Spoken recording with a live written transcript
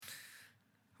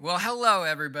Well, hello,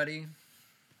 everybody.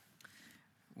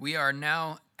 We are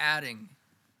now adding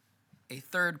a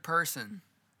third person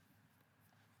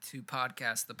to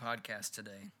podcast the podcast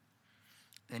today.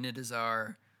 And it is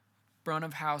our front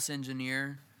of house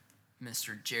engineer,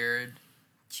 Mr. Jared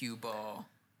Q-Ball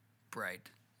Bright.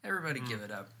 Everybody give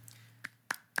it up.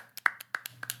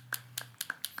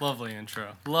 Lovely intro.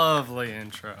 Lovely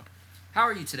intro. How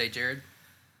are you today, Jared?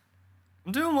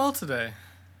 I'm doing well today.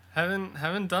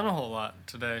 Haven't done a whole lot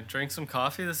today. Drank some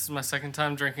coffee. This is my second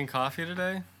time drinking coffee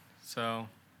today. So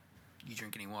You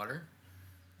drink any water?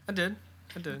 I did.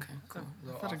 Okay, cool.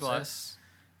 I've had a glass.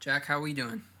 Jack, how are we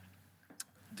doing?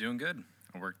 Doing good.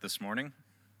 I worked this morning.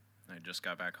 I just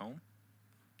got back home.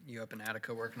 You up in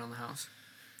Attica working on the house?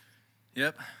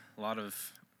 Yep. A lot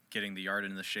of getting the yard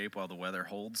into shape while the weather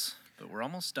holds. But we're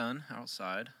almost done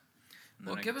outside. And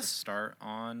Well, then I give get us- to start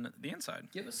on the inside.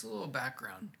 Give us a little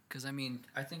background, because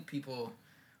I think people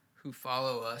who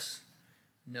follow us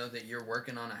know that you're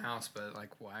working on a house, but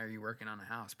why are you working on a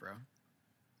house, bro?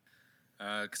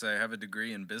 Because I have a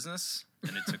degree in business,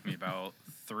 and it took me about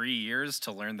 3 years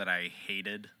to learn that I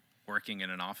hated working in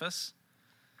an office.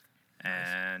 Nice.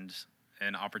 And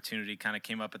an opportunity kind of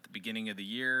came up at the beginning of the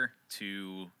year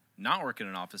to not work in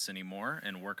an office anymore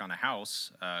and work on a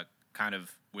house, kind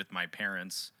of with my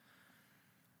parents.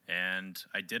 And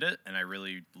I did it, and I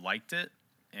really liked it,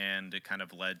 and it kind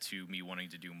of led to me wanting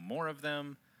to do more of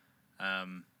them.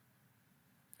 And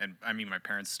I mean, my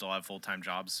parents still have full-time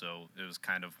jobs, so it was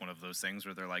kind of one of those things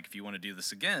where they're like, if you want to do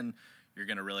this again, you're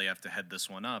going to really have to head this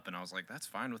one up. And I was like, that's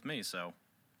fine with me. So,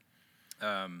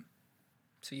 So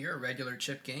you're a regular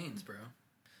Chip Gaines, bro.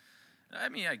 I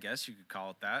mean, I guess you could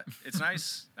call it that. It's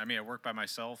nice. I mean, I work by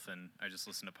myself, and I just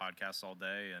listen to podcasts all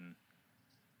day and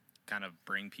kind of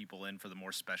bring people in for the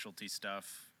more specialty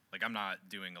stuff. Like, I'm not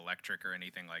doing electric or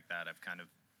anything like that. I've kind of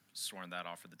sworn that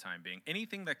off for the time being.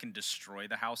 Anything that can destroy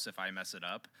the house if I mess it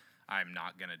up, I'm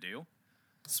not going to do.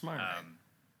 Smart.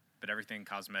 But everything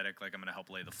cosmetic, like I'm going to help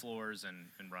lay the floors and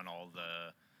run all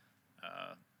the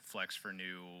flex for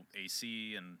new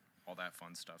AC and all that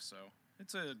fun stuff. So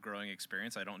it's a growing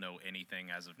experience. I don't know anything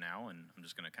as of now, and I'm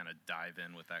just going to kind of dive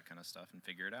in with that kind of stuff and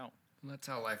figure it out. Well, that's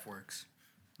how life works.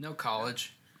 No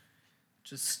college.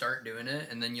 Just start doing it,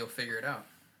 and then you'll figure it out.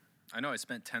 I know I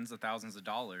spent tens of thousands of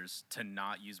dollars to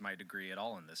not use my degree at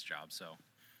all in this job, so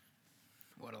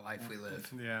What a life we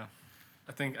live. Yeah.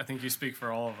 I think you speak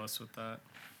for all of us with that.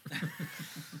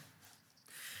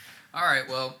 All right,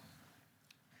 well,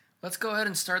 let's go ahead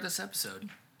and start this episode.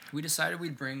 We decided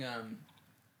we'd bring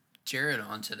Jared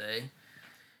on today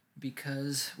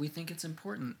because we think it's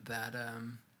important that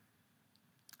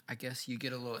I guess you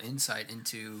get a little insight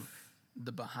into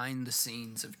the behind the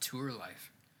scenes of tour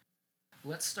life.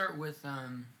 Let's start with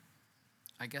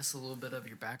I guess a little bit of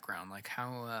your background. Like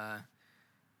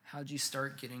how'd you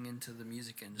start getting into the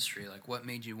music industry? Like what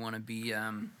made you want to be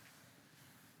I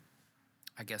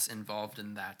guess involved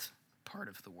in that part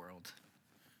of the world?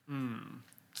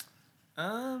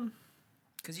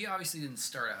 Because you obviously didn't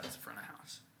start out as a front of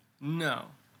house. No.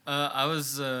 I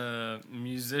was a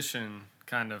musician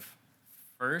kind of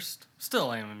first.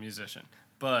 Still am a musician.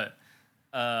 But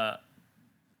I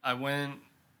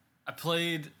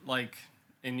played like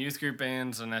in youth group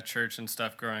bands and at church and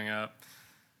stuff growing up.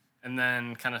 And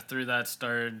then kind of through that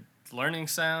started learning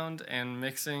sound and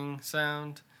mixing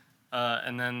sound.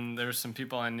 And then there were some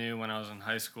people I knew when I was in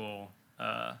high school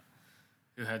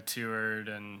who had toured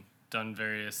and done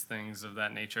various things of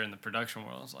that nature in the production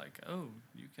world. I was like, oh,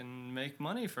 you can make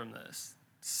money from this.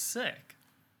 Sick.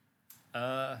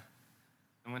 I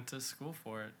went to school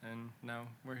for it, and now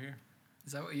we're here.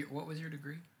 Is that what was your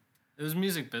degree? It was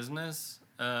music business.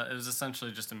 It was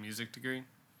essentially just a music degree.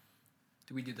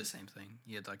 Did we do the same thing?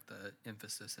 You had like the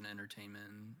emphasis in entertainment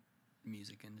and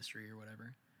music industry or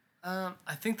whatever?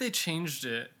 I think they changed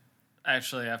it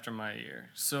actually after my year.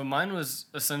 So mine was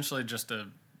essentially just a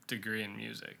degree in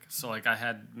music. So like I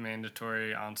had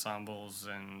mandatory ensembles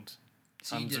and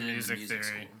So you tons did of it in music music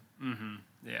theory. school. Mm-hmm.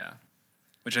 Yeah.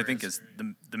 which I think is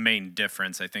the main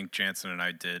difference. I think Jansen and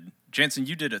I did. Jansen,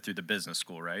 you did it through the business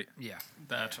school, right? Yeah.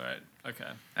 That's right. Okay.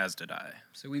 As did I.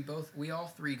 So we all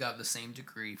three got the same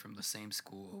degree from the same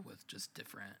school with just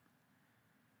different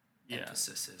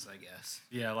emphases, I guess.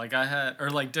 Yeah, like I had, or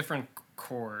like different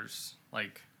cores,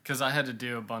 like, because I had to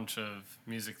do a bunch of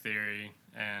music theory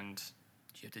and.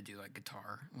 Did you have to do like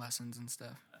guitar lessons and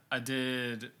stuff? I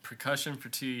did percussion for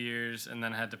 2 years and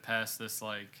then had to pass this,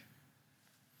 like,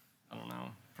 I don't know,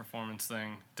 performance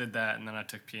thing. Did that, and then I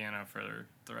took piano for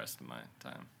the rest of my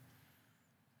time.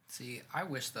 See, I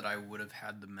wish that I would have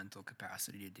had the mental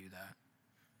capacity to do that.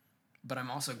 But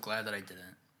I'm also glad that I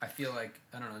didn't. I feel like,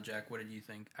 I don't know, Jack, what did you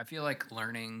think? I feel like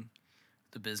learning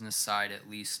the business side, at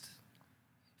least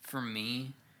for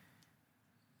me,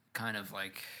 kind of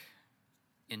like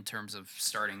in terms of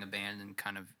starting a band and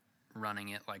kind of running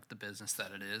it like the business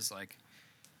that it is, like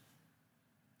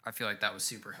I feel like that was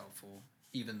super helpful,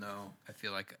 even though I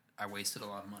feel like I wasted a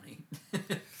lot of money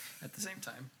at the same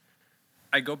time.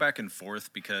 I go back and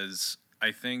forth because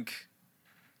I think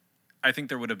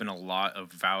there would have been a lot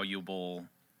of valuable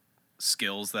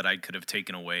skills that I could have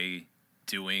taken away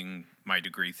doing my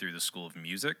degree through the School of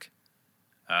Music.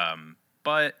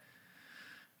 But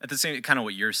at the same, kind of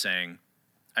what you're saying,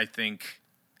 I think,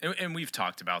 and we've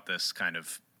talked about this kind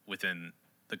of within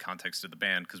the context of the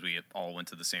band because we all went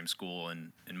to the same school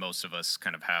and most of us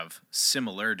kind of have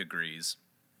similar degrees.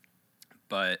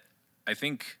 But I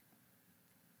think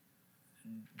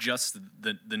just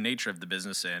the nature of the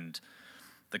business and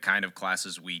the kind of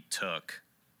classes we took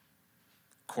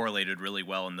correlated really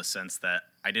well in the sense that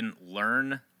I didn't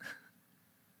learn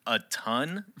a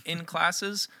ton in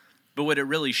classes, but what it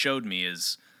really showed me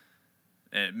is,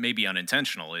 maybe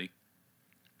unintentionally,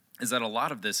 is that a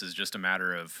lot of this is just a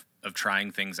matter of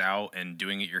trying things out and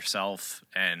doing it yourself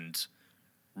and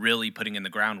really putting in the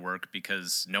groundwork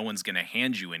because no one's going to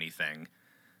hand you anything.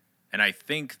 And I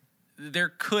think there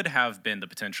could have been the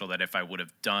potential that if I would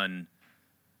have done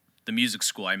the music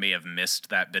school, I may have missed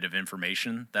that bit of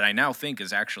information that I now think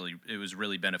is actually, it was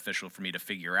really beneficial for me to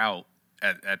figure out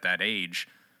at that age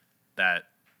that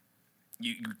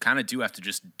you kind of do have to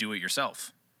just do it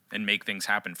yourself and make things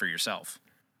happen for yourself.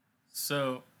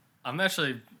 So I'm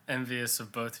actually envious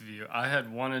of both of you. I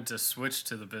had wanted to switch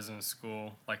to the business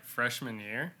school like freshman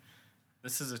year.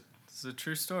 This is a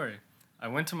true story. I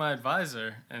went to my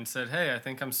advisor and said, "Hey, I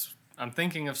think I'm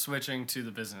thinking of switching to the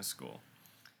business school."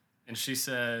 And she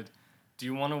said, "Do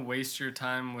you want to waste your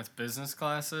time with business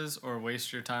classes or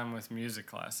waste your time with music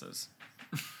classes?"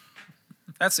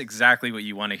 That's exactly what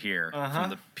you want to hear Uh-huh. from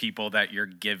the people that you're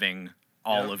giving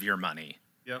all of your money.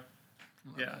 Yep.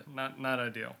 Yeah, not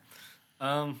ideal.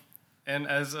 And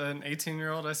as an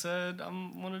 18-year-old, I said I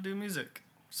want to do music.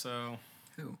 So,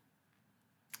 Who?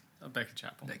 Becky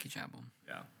Chapel. Becky Chapel.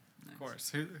 Yeah, Nice. of course.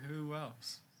 Who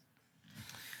else?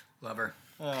 Love her.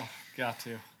 Oh, got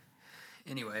to.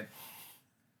 Anyway.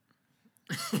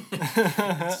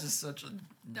 It's just such a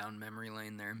down memory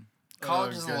lane there.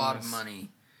 College is a lot of goodness. money.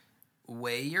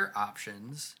 Weigh your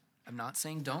options. I'm not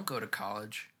saying don't go to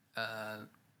college, but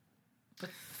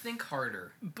think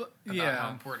harder But about how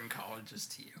important college is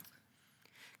to you.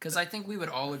 Because I think we would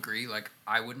all agree, like,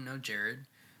 I wouldn't know Jared.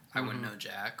 I wouldn't know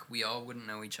Jack. We all wouldn't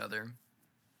know each other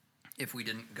if we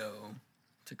didn't go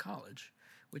to college.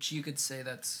 Which you could say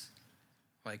that's,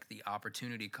 like, the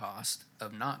opportunity cost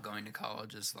of not going to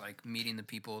college is, like, meeting the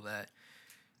people that,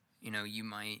 you know, you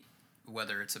might,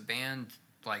 whether it's a band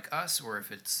like us or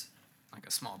if it's, like,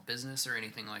 a small business or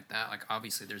anything like that. Like,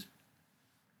 obviously there's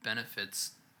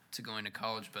benefits to going to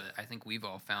college, but I think we've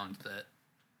all found that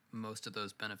most of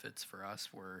those benefits for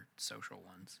us were social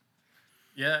ones.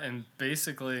 Yeah, and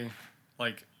basically,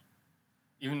 like,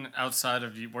 even outside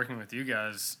of working with you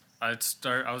guys, I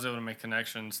was able to make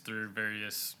connections through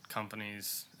various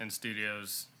companies and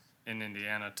studios in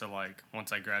Indiana to, like,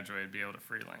 once I graduated, be able to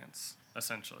freelance,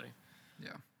 essentially.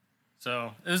 Yeah.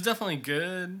 So it was definitely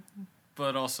good,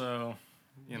 but also,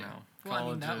 you know, Well, I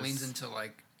mean, that college leans is- into,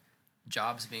 like,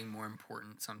 jobs being more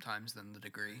important sometimes than the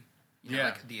degree. You know, Yeah.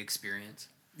 like the experience.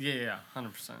 Yeah,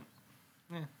 100%.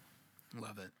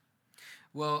 Love it.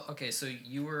 Well, okay, so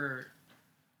you were.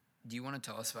 Do you want to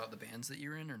tell us about the bands that you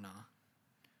were in or not?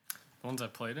 The ones I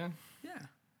played in? Yeah.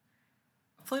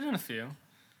 I played in a few.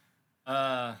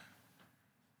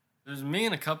 There's me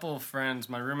and a couple of friends.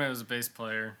 My roommate was a bass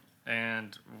player,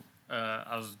 and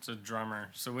I was a drummer.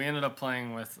 So we ended up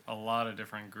playing with a lot of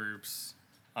different groups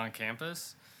on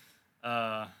campus.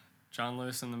 John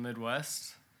Lewis in the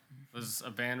Midwest was a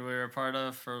band we were a part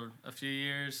of for a few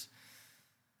years.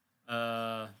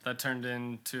 That turned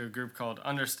into a group called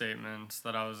Understatements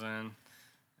that I was in.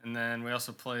 And then we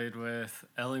also played with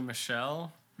Ellie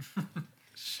Michelle.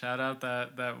 Shout out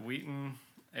that Wheaton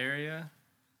area.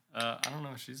 I don't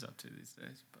know what she's up to these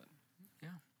days, but Yeah.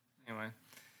 Anyway,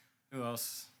 who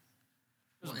else?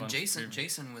 There's Well, a and bunch of people.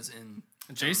 Jason was in.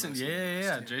 Jason, John Lewis in the yeah.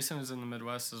 Midwest, too. Jason was in the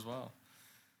Midwest as well.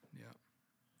 Yeah.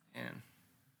 And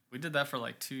we did that for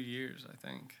like 2 years, I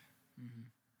think.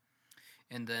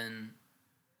 And then,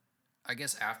 I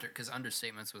guess after, because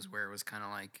Understatements was where it was kind of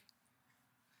like.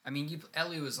 I mean,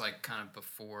 Ellie was like kind of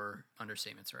before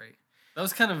Understatements, right? That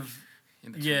was kind of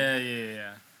In between.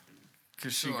 yeah.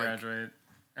 Because she So, like, graduated.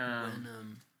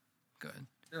 When, go ahead.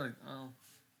 They're like, oh,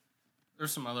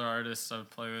 there's some other artists I would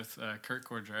play with. Kurt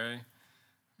Cordray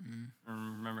I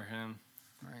remember him.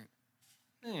 Right.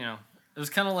 And, you know, it was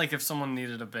kind of like if someone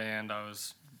needed a band, I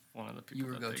was one of the people. You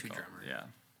were that they go-to called. drummer. Yeah.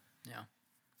 Yeah.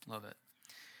 Love it.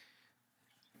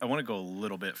 I want to go a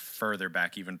little bit further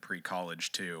back, even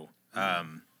pre-college too,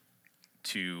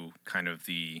 to kind of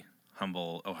the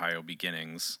humble Ohio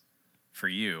beginnings for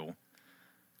you.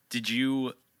 Did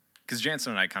you, because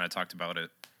Jansen and I kind of talked about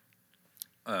it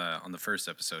on the first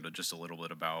episode, just a little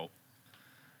bit about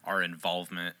our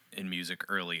involvement in music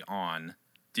early on.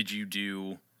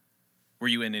 Were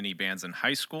you in any bands in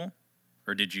high school,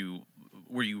 or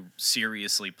were you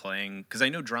seriously playing? Because I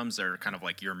know drums are kind of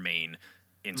like your main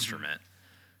instrument.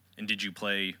 And did you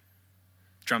play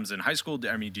drums in high school?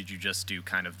 I mean, did you just do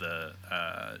kind of the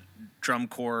drum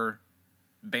corps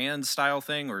band style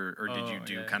thing, or did you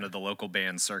do kind of the local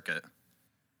band circuit?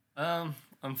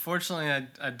 Unfortunately,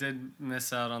 I did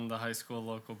miss out on the high school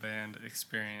local band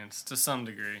experience to some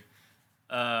degree.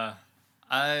 Been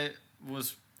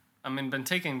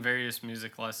taking various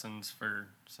music lessons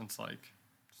since like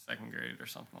second grade or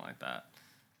something like that.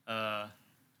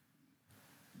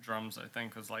 Drums, I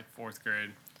think, was like fourth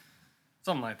grade,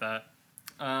 something like that.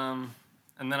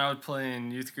 And then I would play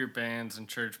in youth group bands and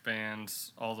church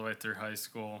bands all the way through high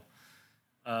school,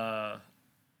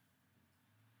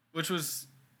 which was,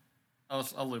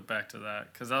 I'll loop back to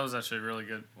that because that was actually really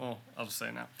good. Well, I'll just say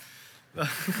it now.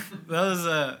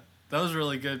 that was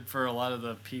really good for a lot of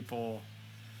the people.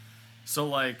 So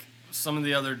like some of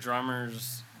the other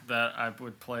drummers that I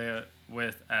would play it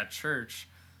with at church,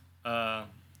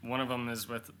 one of them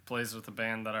plays with a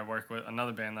band that I work with,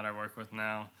 another band that I work with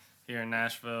now here in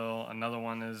Nashville. Another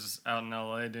one is out in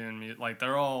LA doing music. Like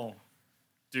they're all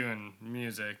doing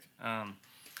music.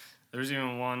 There's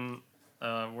even one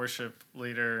worship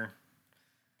leader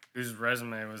whose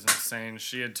resume was insane.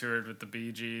 She had toured with the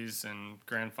Bee Gees and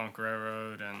Grand Funk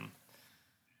Railroad, and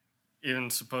even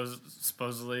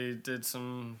supposedly did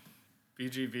some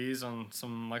BGVs on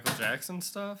some Michael Jackson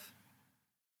stuff.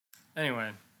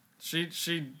 Anyway, she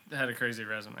had a crazy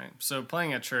resume. So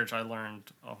playing at church, I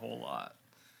learned a whole lot.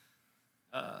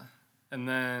 And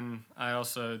then I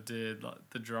also did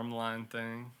the drumline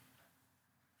thing.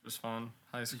 It was fun.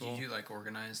 High school. Did you like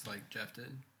organize like Jeff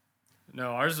did?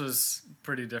 No, ours was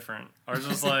pretty different. Ours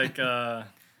was like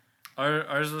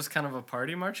ours was kind of a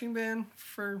party marching band,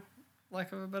 for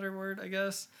lack of a better word, I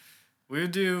guess. We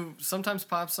would do sometimes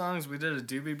pop songs. We did a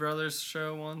Doobie Brothers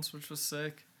show once, which was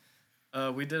sick.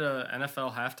 We did a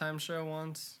NFL halftime show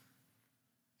once.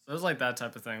 So it was like that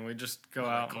type of thing. We just go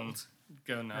out and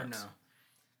go nuts. Or no?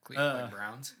 Cleveland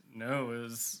Browns? No, it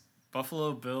was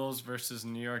Buffalo Bills versus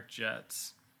New York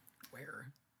Jets. Where?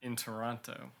 In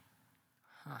Toronto.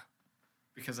 Huh.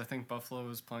 Because I think Buffalo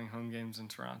was playing home games in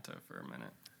Toronto for a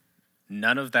minute.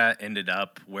 None of that ended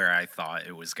up where I thought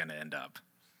it was going to end up.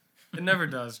 It never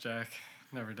does, Jack.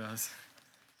 Never does.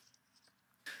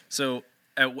 So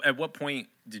at what point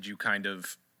did you kind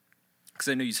of, because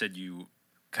I know you said you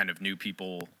kind of knew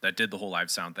people that did the whole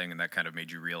live sound thing, and that kind of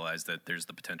made you realize that there's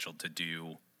the potential to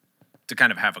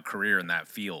kind of have a career in that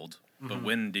field. Mm-hmm. But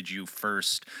when did you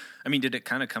first, did it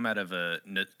kind of come out of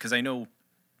because I know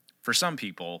for some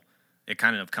people, it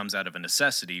kind of comes out of a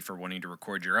necessity for wanting to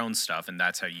record your own stuff, and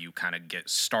that's how you kind of get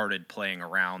started playing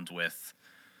around with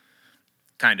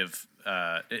kind of,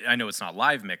 I know it's not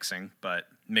live mixing, but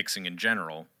mixing in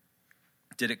general.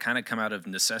 Did it kind of come out of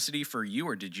necessity for you,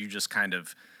 or did you just kind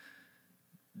of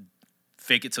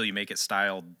fake it till you make it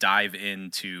style, dive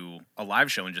into a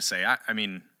live show and just say,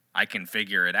 I can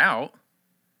figure it out?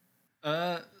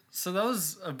 So that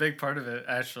was a big part of it,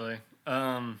 actually.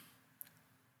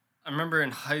 I remember in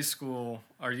high school,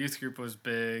 our youth group was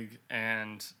big,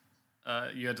 and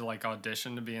you had to like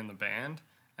audition to be in the band,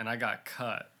 and I got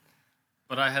cut.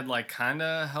 But I had like kind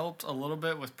of helped a little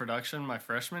bit with production my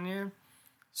freshman year.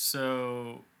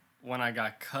 So when I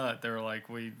got cut, they were like,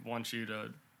 "We want you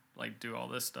to like do all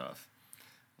this stuff." I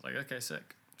was like, "Okay,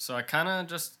 sick." So I kind of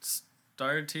just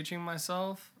started teaching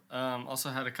myself.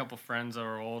 Also had a couple friends that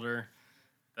were older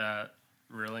that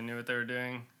really knew what they were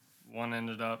doing.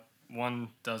 One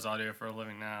does audio for a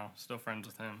living now, still friends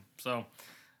with him. So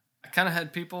I kind of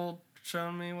had people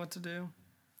showing me what to do,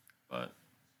 but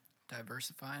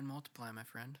diversify and multiply, my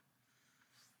friend.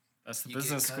 That's the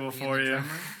business school for you.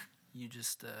 Drummer, you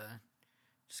just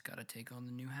got to take on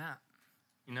the new hat.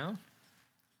 You know,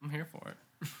 I'm here for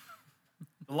it.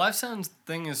 The live sound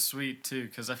thing is sweet too,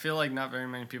 because I feel like not very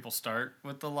many people start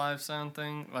with the live sound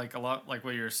thing. Like a lot, like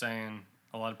what you were saying,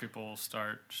 a lot of people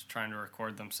start just trying to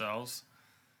record themselves.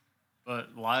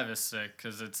 But live is sick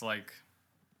because it's like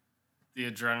the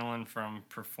adrenaline from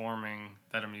performing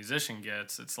that a musician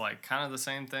gets. It's like kind of the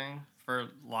same thing for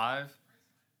live.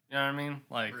 You know what I mean?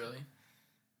 Like, Really?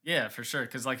 yeah, for sure.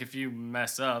 Because, like, if you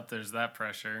mess up, there's that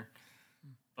pressure.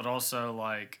 But also,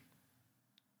 like,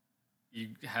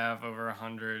 you have over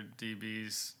 100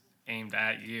 dBs aimed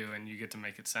at you, and you get to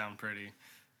make it sound pretty.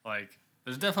 Like,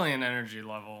 there's definitely an energy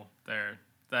level there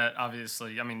that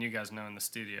obviously, I mean, you guys know in the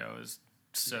studio is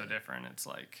so different. It's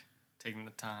like taking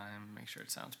the time, make sure it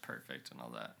sounds perfect and all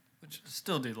that, which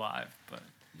still do live, but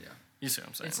Yeah. you see what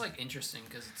I'm saying. It's like interesting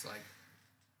because it's like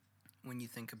when you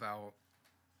think about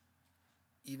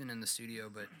even in the studio,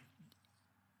 but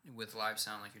with live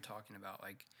sound, like you're talking about,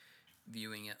 like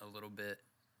viewing it a little bit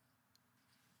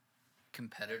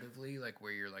competitively, like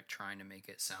where you're like trying to make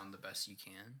it sound the best you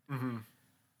can. Mm-hmm.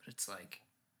 But it's like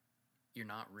you're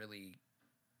not really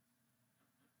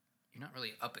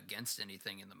up against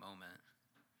anything in the moment.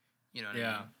 You know what I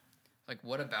mean? Like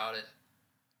what about it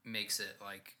makes it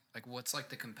like what's like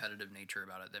the competitive nature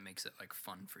about it that makes it like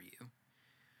fun for you?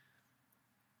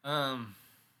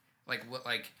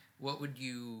 What would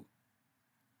you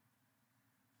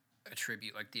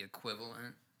attribute like the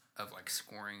equivalent of like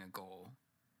scoring a goal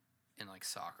in like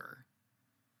soccer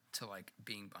to like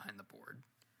being behind the board?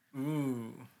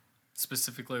 Ooh.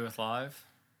 Specifically with live?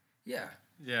 Yeah.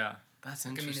 Yeah. That's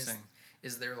interesting. I mean,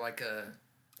 is there like a,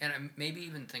 and maybe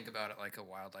even think about it like a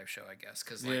wildlife show, I guess,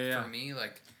 because like for me,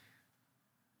 like,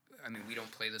 I mean, we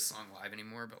don't play this song live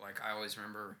anymore, but like I always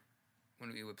remember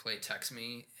when we would play Text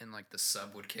Me and like the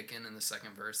sub would kick in the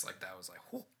second verse, like that was like,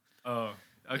 whoo. Oh,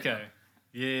 okay.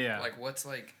 You know? Yeah. Like what's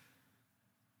like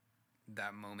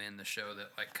that moment in the show that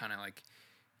like kind of like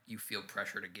you feel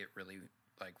pressure to get really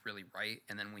right,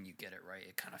 and then when you get it right,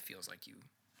 it kind of feels like you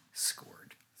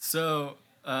scored. So,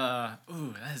 that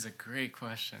is a great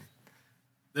question.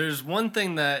 There's one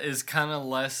thing that is kind of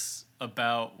less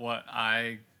about what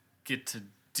I get to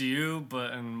do,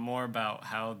 but and more about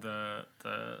how the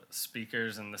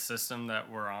speakers and the system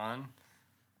that we're on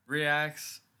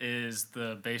reacts is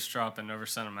the bass drop and Over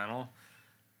Sentimental.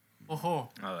 Oh,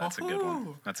 that's a good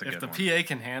one. That's a good one. If the PA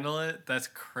can handle it, that's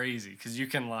crazy because you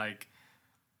can like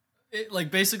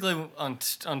basically on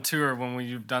tour when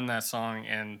you've done that song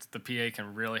and the PA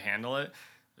can really handle it,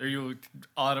 or you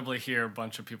audibly hear a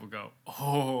bunch of people go,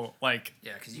 oh, like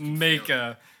yeah, because you can make feel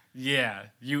a yeah,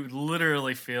 you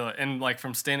literally feel it, and like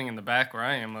from standing in the back where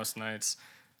I am most nights,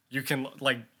 you can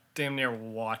like damn near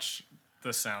watch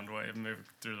the sound wave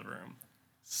move through the room.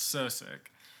 So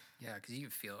sick. Yeah, because you can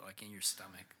feel it like in your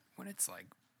stomach when it's like.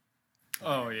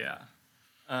 Oh yeah.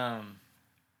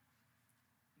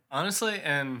 Honestly,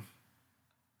 and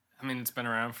I mean it's been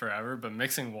around forever, but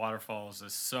mixing waterfalls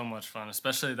is so much fun,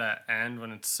 especially that end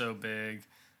when it's so big.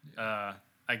 I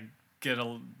get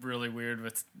really weird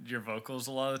with your vocals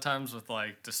a lot of the times with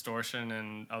like distortion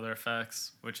and other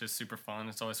effects, which is super fun.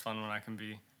 It's always fun when I can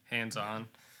be hands-on.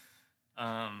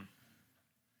 I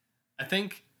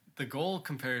think the goal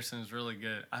comparison is really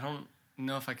good. I don't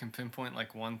know if I can pinpoint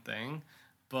like one thing,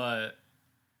 but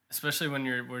especially when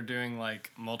we're doing like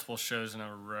multiple shows in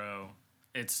a row,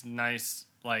 it's nice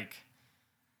like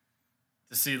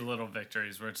to see the little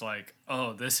victories where it's like,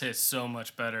 oh, this hit so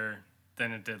much better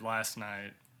than it did last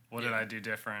night. What did I do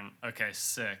different? Okay,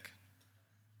 sick.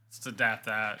 Let's adapt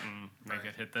that and make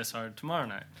it hit this hard tomorrow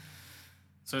night.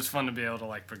 So it's fun to be able to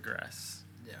like progress.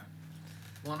 Yeah.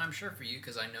 Well, and I'm sure for you,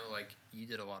 because I know like you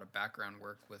did a lot of background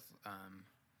work with,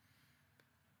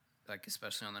 like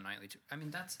especially on the nightly tour. I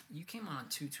mean, you came on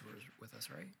 2 tours with us,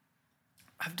 right?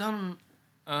 I've done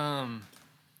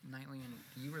Nightly, and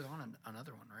you were on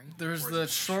another one, right? There's the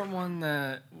short one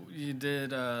that you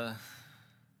did. I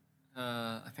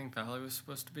think Valley was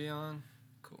supposed to be on.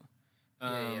 Cool.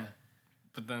 Yeah.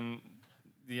 But then,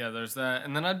 there's that,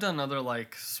 and then I've done other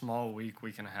like small week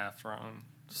and a half run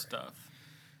stuff.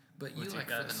 But you like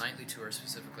for the nightly tour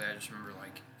specifically, I just remember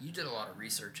like you did a lot of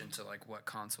research into like what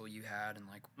console you had and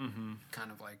like kind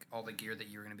of like all the gear that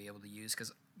you were going to be able to use,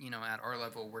 because at our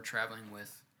level we're traveling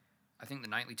with. I think the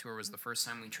nightly tour was the first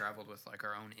time we traveled with like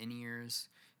our own in-ears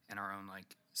and our own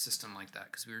like system like that,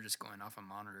 because we were just going off of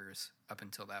monitors up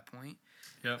until that point.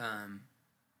 Yep.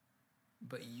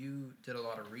 But you did a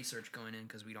lot of research going in,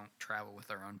 because we don't travel with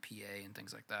our own PA and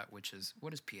things like that, which is, what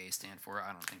does PA stand for?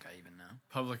 I don't think I even know.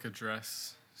 Public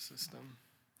address system.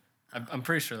 I'm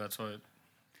pretty sure that's what.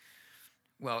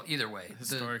 Well, either way,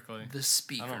 historically, the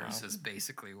speakers is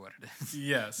basically what it is.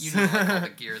 Yes. Like all the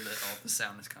gear that all the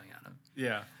sound is coming out of.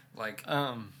 Yeah. Like,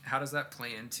 how does that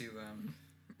play into?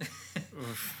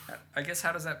 I guess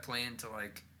how does that play into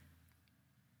like?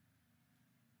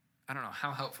 I don't know.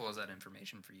 How helpful is that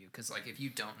information for you? Because like, if you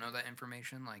don't know that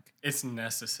information, like, it's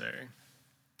necessary,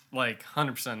 like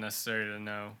 100% necessary to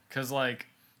know. Because like,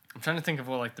 I'm trying to think of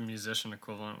what like the musician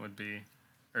equivalent would be,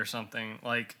 or something.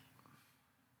 Like,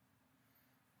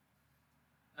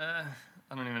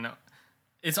 I don't even know.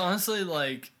 It's honestly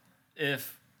like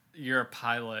if you're a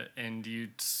pilot and you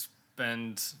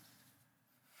spend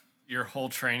your whole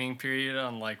training period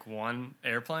on like one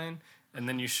airplane, and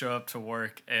then you show up to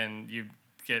work and you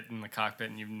get in the cockpit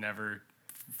and you've never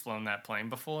flown that plane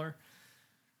before.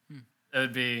 It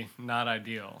would be not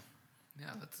ideal.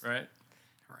 Yeah, that's right.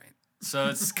 Right. So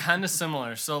it's kind of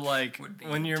similar. So like Would be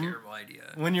when a you're terrible idea.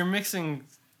 when you're mixing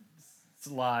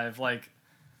live, like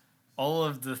all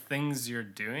of the things you're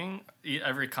doing,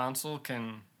 every console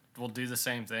will do the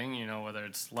same thing. You know, whether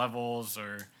it's levels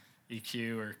or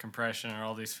EQ or compression or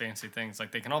all these fancy things,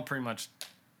 like they can all pretty much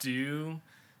do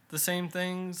the same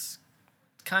things,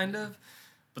 kind of,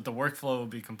 but the workflow will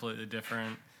be completely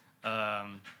different.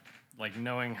 Like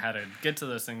knowing how to get to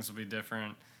those things will be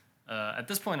different. At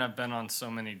this point, I've been on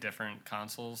so many different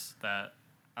consoles that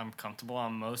I'm comfortable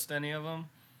on most any of them.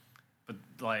 But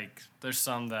like, there's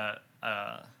some that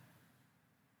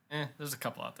there's a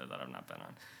couple out there that I've not been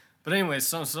on. But anyways,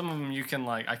 some of them you can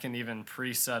I can even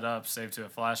pre-set up, save to a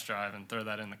flash drive, and throw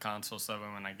that in the console so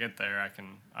that when I get there,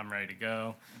 I'm ready to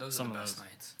go. Those are the best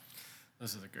nights.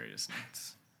 Those are the greatest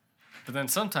nights. But then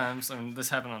sometimes, this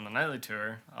happened on the nightly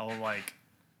tour, I'll like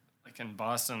in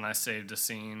Boston, I saved a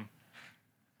scene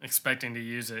expecting to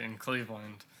use it in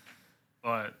Cleveland,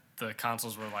 but the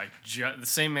consoles were like the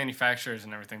same manufacturers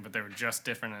and everything, but they were just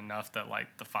different enough that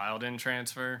like the file didn't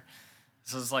transfer.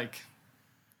 So it's like,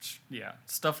 yeah,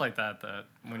 stuff like that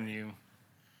when you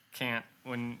can't,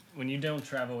 when you don't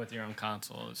travel with your own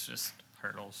console, it's just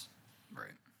hurdles.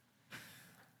 Right.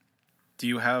 Do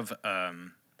you have,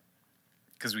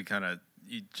 because you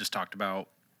just talked about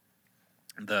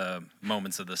the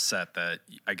moments of the set that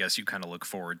I guess you kind of look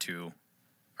forward to.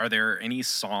 Are there any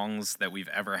songs that we've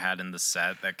ever had in the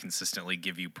set that consistently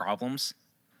give you problems?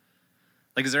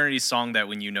 Like, is there any song that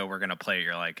when you know we're going to play it,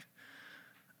 you're like,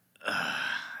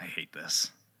 I hate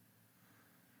this?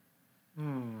 He's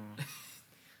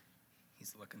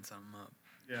looking something up.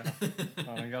 Yeah.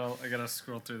 I gotta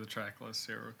scroll through the track list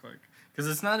here real quick. Because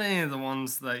it's not any of the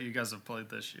ones that you guys have played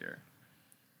this year.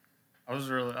 I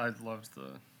loved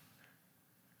the...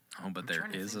 Oh, but there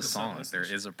is a song. There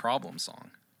is a problem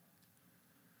song.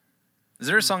 Is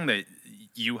there a song that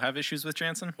you have issues with,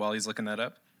 Jansen, while he's looking that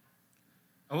up?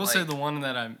 I will say the one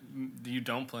that you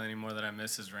don't play anymore that I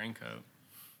miss is Raincoat.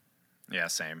 Yeah,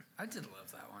 same. I did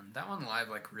love that one. That one live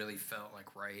really felt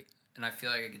right. And I feel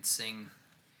like I could sing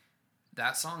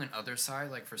that song and Other Side.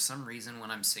 For some reason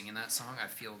when I'm singing that song, I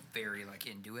feel very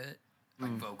into it.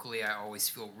 Vocally, I always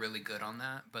feel really good on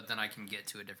that. But then I can get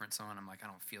to a different song and I'm I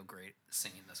don't feel great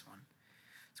singing this one.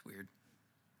 It's weird.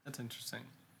 That's interesting.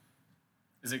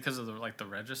 Is it because of the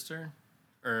register?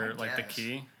 Or the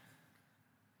key?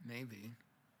 Maybe.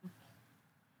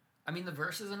 I mean, the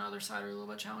verses on Other Side are a little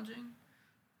bit challenging.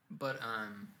 But I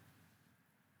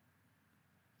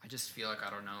just feel I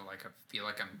don't know, I feel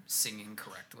like I'm singing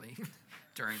correctly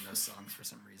during those songs for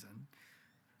some reason.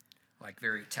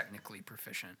 Very technically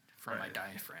proficient from my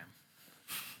diaphragm.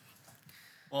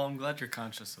 Well, I'm glad you're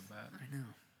conscious of that. I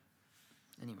know.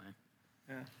 Anyway.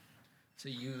 Yeah. So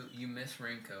you miss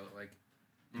Raincoat,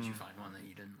 did you find one that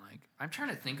you didn't like? I'm trying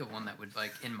to think of one that would,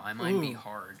 in my mind, be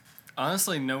hard.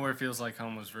 Honestly, Nowhere Feels Like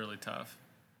Home was really tough.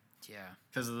 Yeah.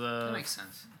 Because of the... That makes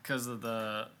sense. Because of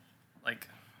the, I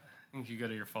think you go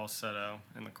to your falsetto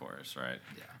in the chorus, right?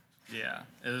 Yeah. Yeah.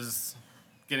 It was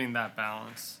getting that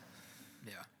balance.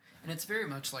 Yeah. And it's very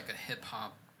much a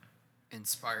hip-hop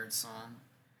inspired song.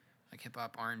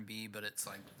 Hip-hop R&B, but it's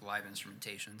live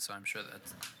instrumentation, so I'm sure that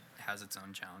has its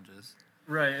own challenges.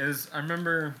 Right. I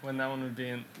remember when that one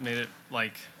made it,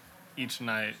 each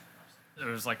night, there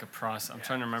was a process. I'm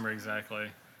trying to remember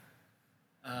exactly.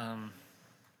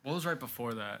 What was right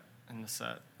before that in the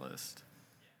set list?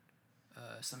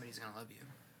 Somebody's Gonna Love You.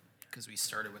 Because we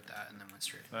started with that and then went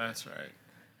straight. That's right.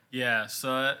 Yeah,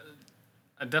 so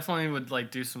I definitely would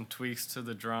do some tweaks to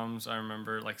the drums. I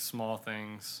remember small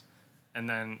things. And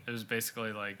then it was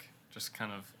basically just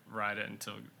kind of ride it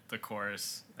until the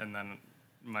chorus, and then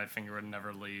my finger would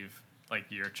never leave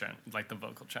your the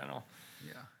vocal channel.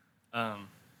 Yeah.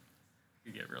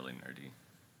 You get really nerdy.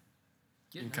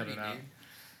 Get you nerdy, cut it out. dude.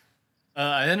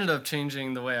 I ended up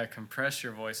changing the way I compress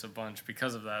your voice a bunch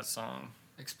because of that song.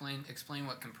 Explain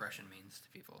what compression means to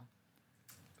people.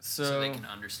 So they can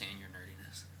understand your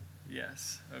nerdiness.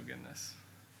 Yes. Oh goodness.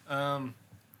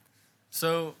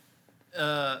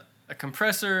 A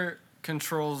compressor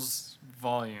controls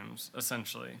volumes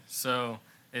essentially. So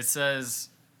it says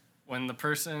when the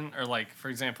person, or for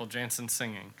example, Jansen's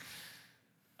singing.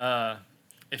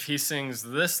 If he sings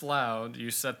this loud,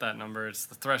 you set that number. It's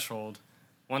the threshold.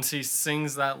 Once he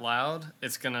sings that loud,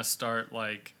 it's gonna start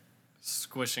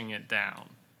squishing it down,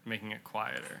 making it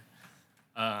quieter.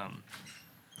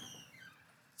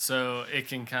 So it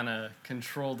can kind of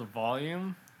control the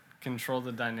volume, control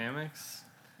the dynamics,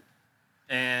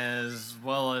 as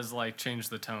well as like change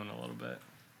the tone a little bit.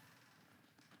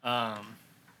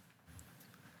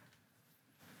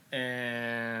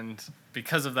 And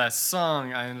because of that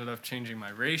song, I ended up changing my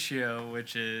ratio,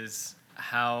 which is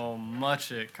how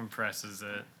much it compresses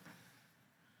it.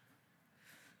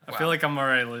 I feel like I'm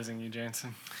already losing you,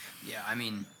 Jansen. Yeah, I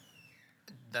mean,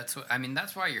 that's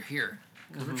why you're here,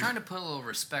 because we're trying to put a little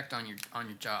respect on your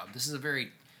job. This is a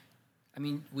very, I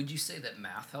mean, would you say that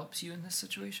math helps you in this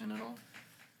situation at all?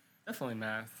 Definitely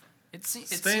math. It Stay in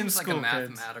seems like a school, kids.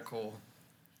 mathematical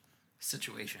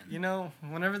situation. You know,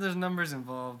 whenever there's numbers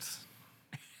involved,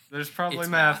 there's probably It's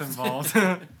math math. involved.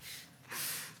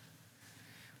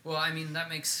 Well, I mean, that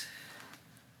makes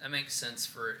sense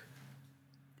for.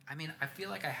 I mean, I feel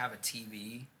like I have a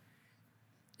TV.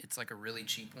 It's like a really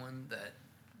cheap one that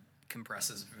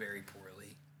compresses very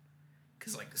poorly,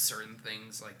 because like certain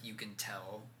things, like you can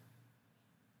tell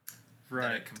that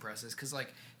Right. it compresses. Because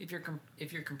like if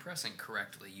you're compressing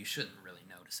correctly, you shouldn't really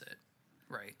notice it,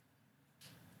 right?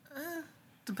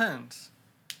 Depends.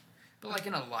 But like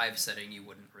in a live setting, you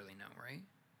wouldn't really know, right?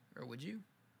 Or would you?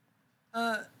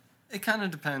 It kind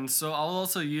of depends. So I'll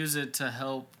also use it to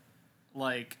help,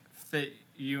 like, fit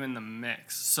you in the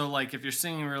mix. So, like, if you're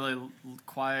singing really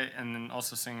quiet and then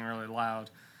also singing really loud,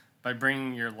 by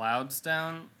bringing your louds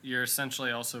down, you're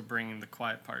essentially also bringing the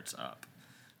quiet parts up.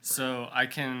 So I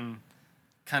can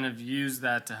kind of use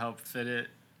that to help fit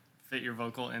your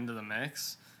vocal into the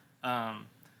mix.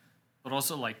 But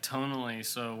also, like, tonally.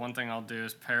 So one thing I'll do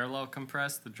is parallel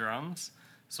compress the drums.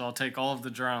 So I'll take all of the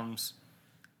drums.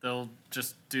 They'll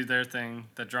just do their thing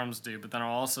that drums do, but then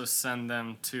I'll also send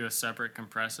them to a separate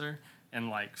compressor and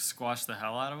like squash the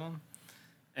hell out of them.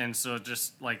 And so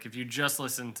just like if you just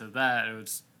listen to that, it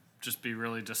would just be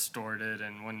really distorted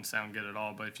and wouldn't sound good at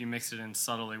all. But if you mix it in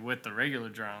subtly with the regular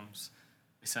drums,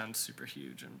 they sound super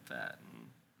huge and fat and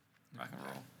rock and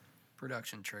roll.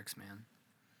 Production tricks, man.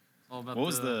 All about What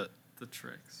was the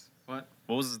tricks. What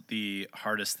was the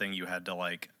hardest thing you had to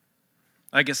like?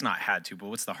 I guess not had to, but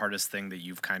what's the hardest thing that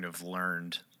you've kind of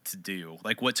learned to do?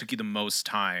 Like, what took you the most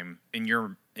time, in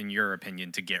your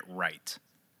opinion, to get right?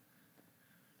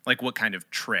 Like, what kind of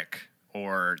trick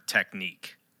or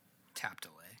technique? Tap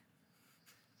delay.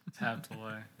 Tapped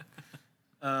away.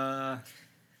 Well,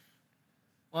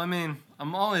 I mean,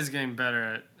 I'm always getting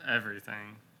better at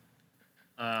everything.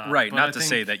 Right, but not I to think-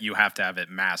 say that you have to have it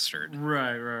mastered.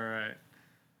 Right.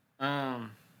 I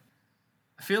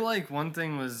feel like one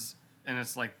thing was, and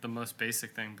it's like the most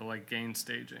basic thing, but like gain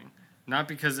staging. Not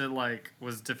because it like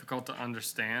was difficult to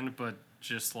understand, but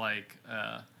just like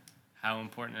how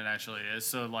important it actually is.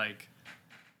 So like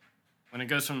when it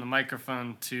goes from the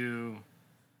microphone to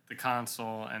the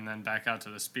console and then back out to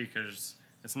the speakers,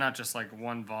 it's not just like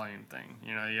one volume thing.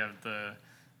 You know, you have the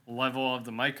level of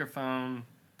the microphone,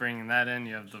 bringing that in,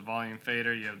 you have the volume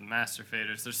fader, you have the master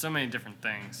faders. There's so many different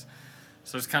things.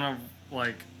 So it's kind of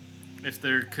like if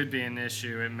there could be an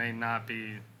issue, it may not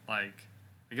be like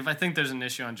if I think there's an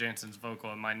issue on Jansen's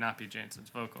vocal, it might not be Jansen's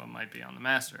vocal. It might be on the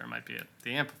master. It might be at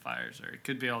the amplifiers, or it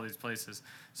could be all these places.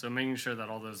 So making sure that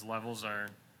all those levels are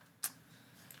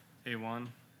A1.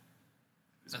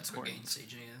 That's important. what gain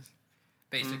staging is.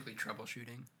 Basically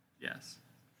troubleshooting. Yes.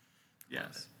 Love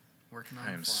Yes. it. Working on I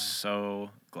the am fly. so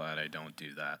glad I don't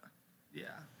do that. Yeah.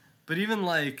 But even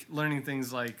like learning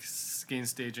things like gain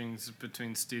stagings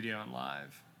between studio and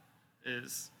live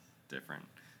is different.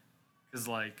 Because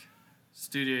like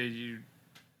studio, you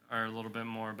are a little bit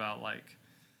more about like,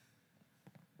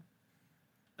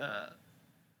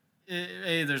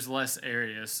 there's less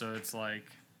areas, so it's like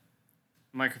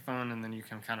microphone, and then you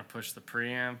can kind of push the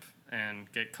preamp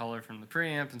and get color from the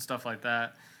preamp and stuff like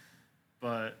that.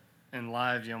 But in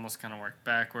live, you almost kind of work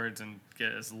backwards and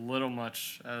get as little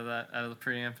much out of the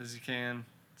preamp as you can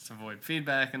to avoid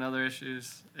feedback and other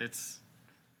issues.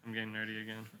 I'm getting nerdy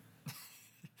again.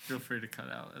 Feel free to cut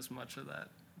out as much of that.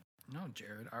 No,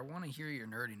 Jared, I want to hear your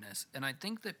nerdiness. And I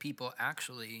think that people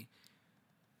actually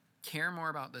care more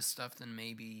about this stuff than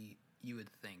maybe you would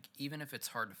think, even if it's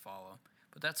hard to follow.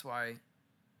 But that's why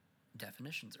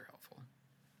definitions are helpful.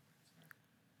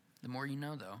 The more you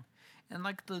know, though. And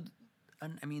like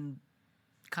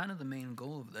kind of the main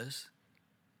goal of this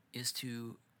is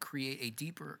to create a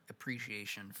deeper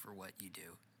appreciation for what you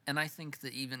do. And I think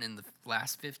that even in the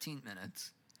last 15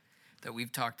 minutes that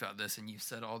we've talked about this and you've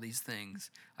said all these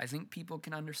things, I think people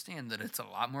can understand that it's a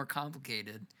lot more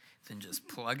complicated than just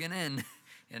plugging in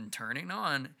and turning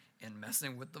on and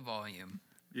messing with the volume.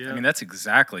 Yeah. I mean, that's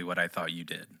exactly what I thought you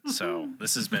did. So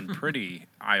this has been pretty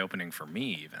eye-opening for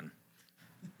me, even.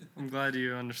 I'm glad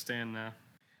you understand now.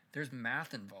 There's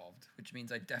math involved, which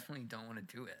means I definitely don't want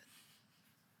to do it.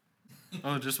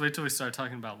 Oh, just wait till we start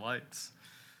talking about lights.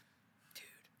 Dude,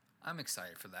 I'm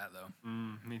excited for that, though.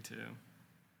 Me too.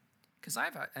 Because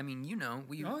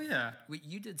we... Oh, yeah.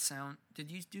 You did sound...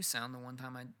 Did you do sound the one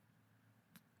time I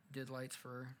did lights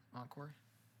for Encore?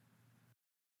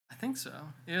 I think so.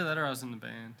 Either that or I was in the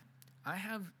band. I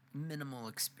have minimal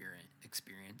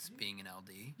experience being an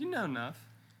LD. You know enough.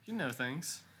 You know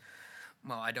things.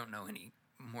 Well, I don't know any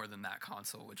more than that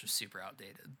console, which is super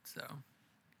outdated. So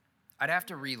I'd have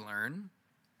to relearn,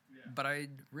 but I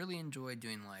really enjoy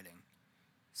doing lighting.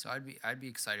 So I'd be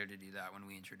excited to do that when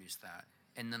we introduce that,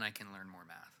 and then I can learn more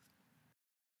math.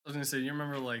 I was gonna say, you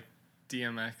remember like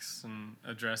DMX and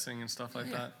addressing and stuff like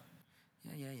that?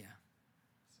 Yeah.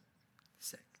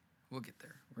 Sick. We'll get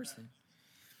there.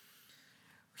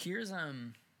 Here's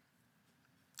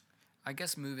I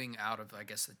guess moving out of the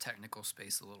technical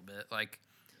space a little bit. Like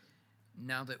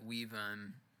now that we've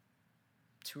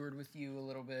toured with you a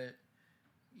little bit,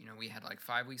 we had like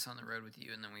 5 weeks on the road with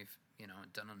you, and then we've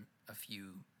done a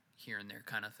few here and there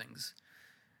kind of things.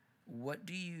 What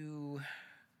do you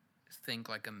think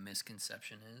like a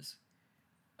misconception is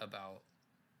about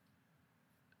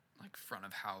like front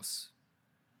of house,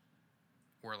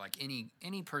 or like any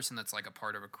person that's like a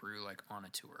part of a crew like on a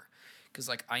tour? Because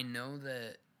like I know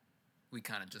that we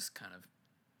kind of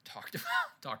talked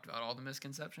about all the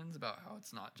misconceptions about how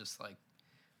it's not just like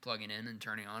plugging in and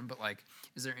turning on, but like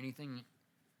is there anything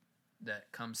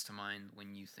that comes to mind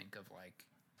when you think of like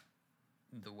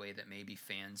the way that maybe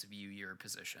fans view your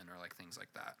position or like things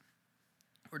like that?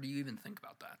 Or do you even think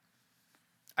about that?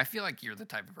 I feel like you're the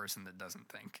type of person that doesn't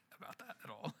think about that at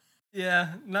all.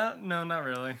 Yeah, not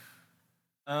really.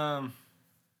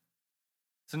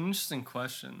 It's an interesting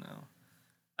question though.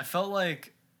 I felt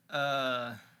like,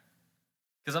 because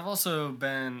I've also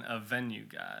been a venue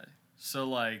guy, so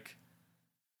like,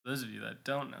 those of you that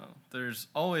don't know, there's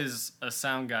always a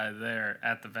sound guy there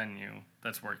at the venue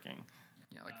that's working.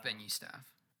 Yeah, like venue staff.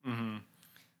 Mm-hmm.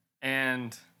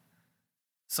 And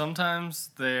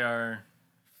sometimes they are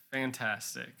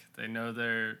fantastic. They know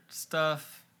their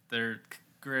stuff. They're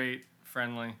great,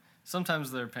 friendly.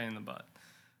 Sometimes they're a pain in the butt,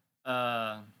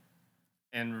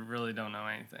 and really don't know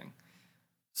anything.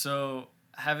 So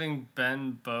having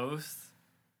been both,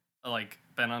 like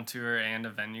been on tour and a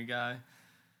venue guy,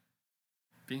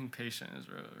 being patient is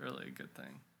really a good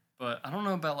thing. But I don't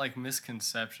know about like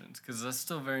misconceptions, because that's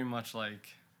still very much like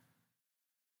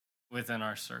within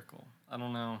our circle. I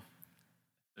don't know.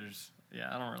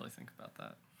 I don't really think about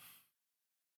that.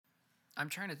 I'm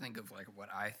trying to think of like what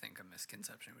I think a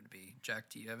misconception would be. Jack,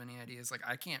 do you have any ideas? Like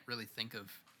I can't really think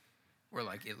of, or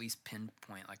like at least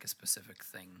pinpoint like a specific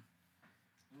thing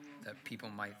that people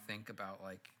might think about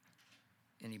like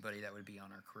anybody that would be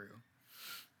on our crew.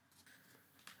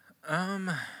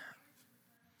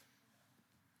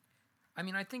 I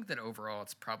mean, I think that overall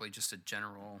it's probably just the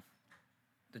general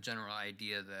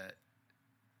idea that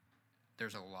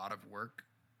there's a lot of work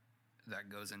that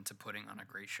goes into putting on a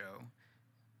great show.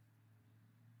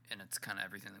 And it's kind of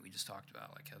everything that we just talked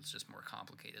about. Like, it's just more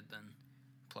complicated than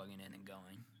plugging in and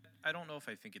going. I don't know if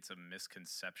I think it's a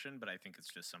misconception, but I think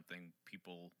it's just something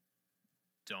people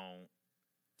don't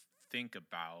think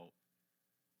about.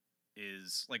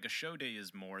 Is like a show day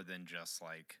is more than just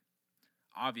like,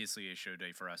 obviously a show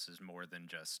day for us is more than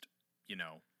just,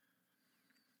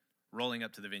 rolling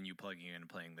up to the venue, plugging in and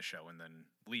playing the show and then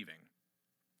leaving.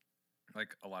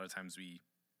 Like a lot of times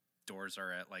doors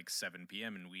are at like 7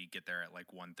 p.m. and we get there at like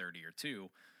 1:30 or 2.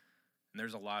 And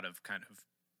there's a lot of kind of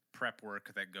prep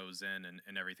work that goes in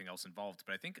and everything else involved.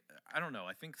 But I don't know,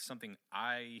 I think something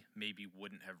I maybe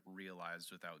wouldn't have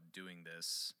realized without doing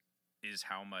this is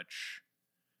how much,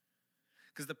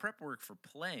 because the prep work for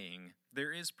playing,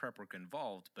 there is prep work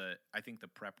involved, but I think the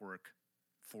prep work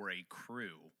for a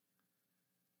crew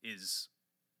is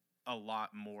a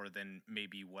lot more than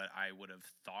maybe what I would have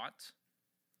thought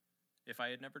if I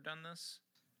had never done this.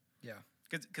 Yeah.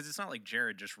 Because it's not like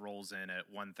Jared just rolls in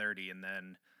at 1:30 and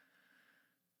then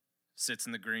sits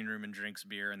in the green room and drinks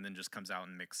beer and then just comes out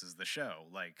and mixes the show.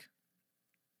 Like,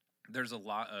 there's a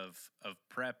lot of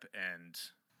prep and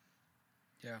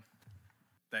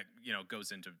that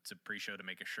goes into pre-show to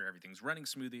make sure everything's running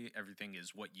smoothly, everything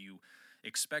is what you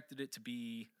expected it to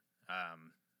be.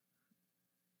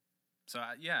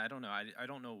 I don't know. I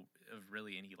don't know of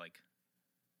really any like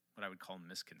what I would call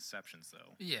misconceptions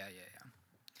though. Yeah.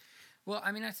 Well,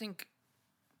 I mean, I think,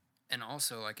 and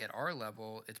also like at our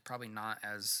level, it's probably not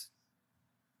as,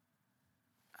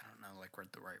 I don't know like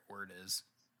what the right word is,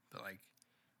 but like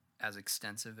as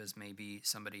extensive as maybe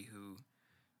somebody who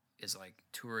is like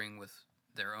touring with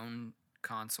their own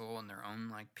console and their own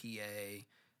like PA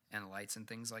and lights and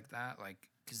things like that. Like,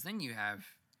 because then you have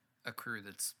a crew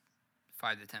that's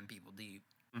 5 to 10 people deep,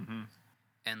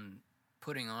 and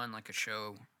putting on like a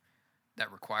show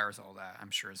that requires all that,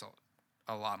 I'm sure is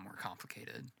a lot more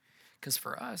complicated. Because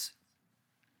for us,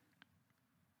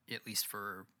 at least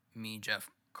for me, Jeff,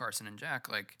 Carson, and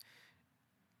Jack, like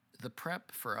the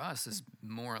prep for us is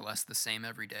more or less the same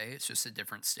every day. It's just a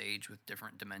different stage with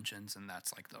different dimensions, and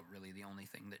that's like really the only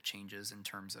thing that changes in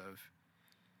terms of.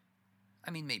 I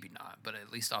mean, maybe not, but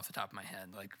at least off the top of my head,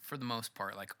 like for the most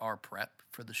part, like our prep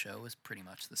for the show is pretty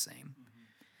much the same.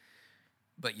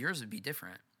 But yours would be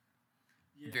different.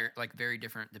 Yeah. Very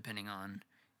different depending on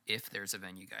if there's a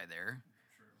venue guy there,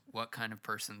 what kind of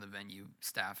person the venue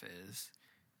staff is.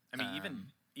 I mean,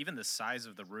 even the size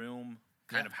of the room,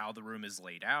 kind of how the room is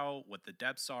laid out, what the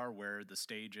depths are, where the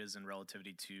stage is in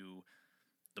relativity to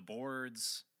the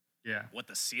boards. Yeah. What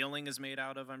the ceiling is made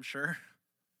out of, I'm sure.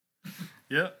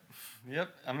 Yep.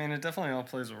 I mean, it definitely all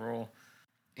plays a role.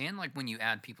 And like when you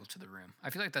add people to the room, I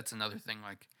feel like that's another thing.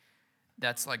 Like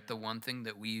that's like the one thing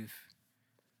that we've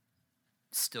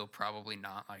still probably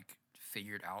not like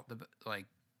figured out like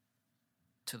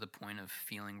to the point of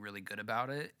feeling really good about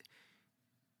it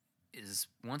is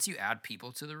once you add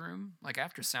people to the room, like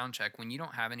after sound check, when you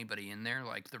don't have anybody in there,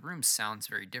 like the room sounds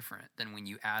very different than when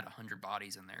you add 100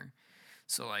 bodies in there.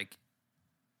 So like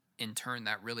in turn,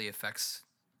 that really affects,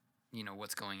 you know,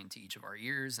 what's going into each of our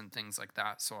ears and things like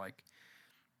that. So like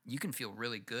you can feel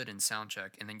really good in sound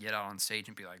check and then get out on stage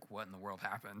and be like, what in the world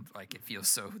happened? Like it feels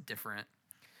so different.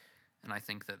 And I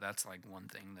think that that's like one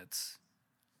thing that's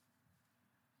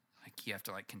like you have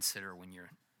to like consider when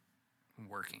you're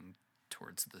working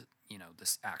towards the, you know,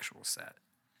 this actual set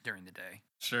during the day.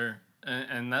 Sure.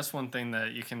 And that's one thing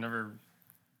that you can never,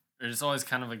 it's always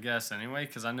kind of a guess anyway,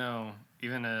 because I know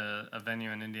even a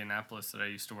venue in Indianapolis that I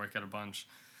used to work at a bunch,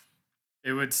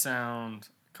 it would sound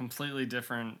completely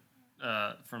different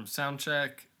from sound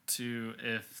check to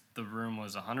if the room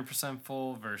was 100%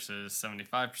 full versus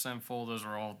 75% full.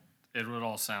 It would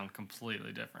all sound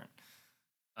completely different.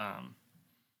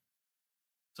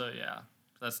 So yeah,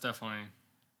 that's definitely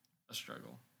a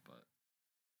struggle, but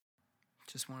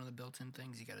just one of the built-in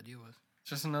things you got to deal with.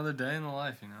 Just another day in the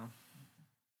life, you know.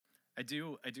 I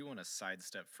do want to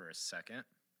sidestep for a second.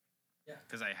 Yeah.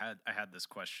 Because I had this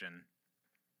question,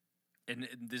 and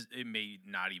it may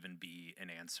not even be an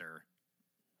answer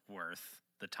worth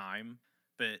the time,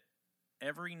 but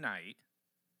every night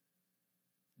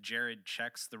Jared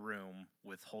checks the room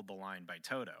with "Hold the Line" by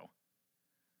Toto.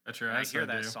 That's right. I hear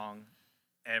that song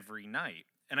every night,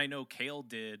 and I know Kale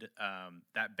did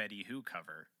that Betty Who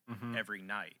cover every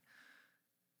night.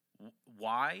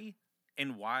 Why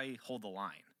 "Hold the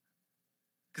Line"?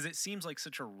 Because it seems like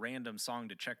such a random song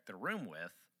to check the room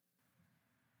with.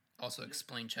 Also,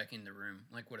 explain checking the room.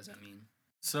 Like, what does that mean?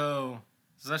 So,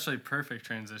 it's actually a perfect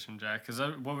transition, Jack, because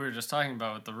what we were just talking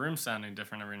about with the room sounding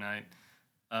different every night,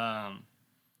 and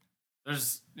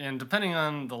depending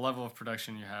on the level of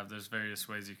production you have, there's various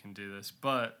ways you can do this.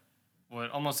 But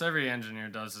what almost every engineer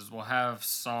does is we'll have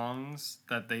songs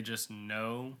that they just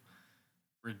know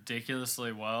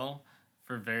ridiculously well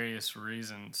for various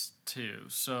reasons, too.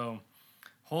 So,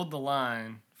 "Hold the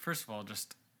Line," first of all,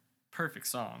 just perfect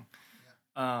song.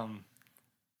 Yeah.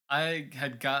 I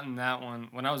had gotten that one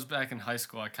when I was back in high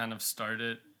school. I kind of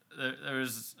started. There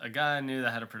was a guy I knew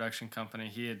that had a production company.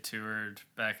 He had toured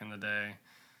back in the day,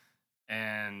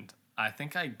 and I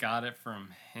think I got it from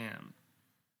him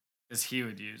because he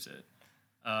would use it.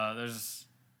 There's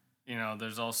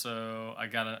also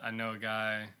I know a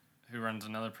guy who runs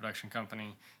another production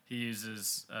company. He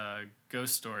uses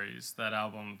Ghost Stories, that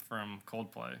album from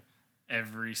Coldplay,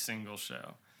 every single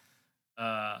show.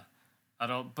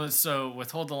 So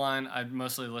with "Hold the Line," I'd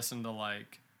mostly listen to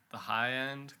like the high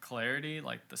end clarity,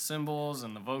 like the cymbals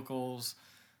and the vocals,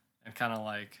 and kind of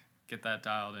like get that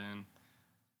dialed in.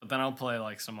 But then I'll play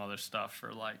like some other stuff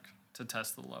for like to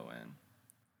test the low end.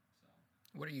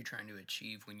 What are you trying to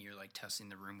achieve when you're like testing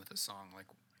the room with a song? Like,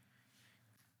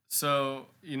 so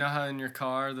you know how in your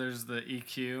car there's the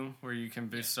EQ where you can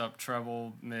boost up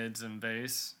treble, mids, and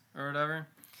bass or whatever?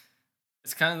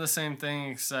 It's kind of the same thing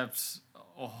except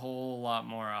a whole lot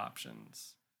more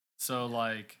options. So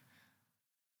like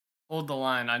 "Hold the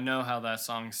Line," I know how that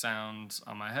song sounds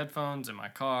on my headphones, in my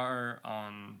car,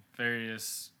 on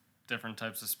various different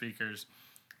types of speakers.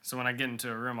 So when I get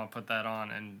into a room, I'll put that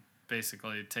on and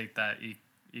basically take that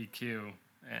EQ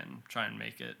and try and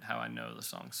make it how I know the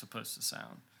song's supposed to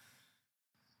sound.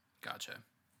 Gotcha.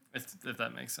 If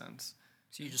that makes sense.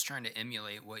 So you're just trying to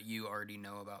emulate what you already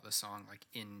know about the song, like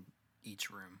in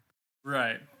each room.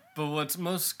 Right. But what's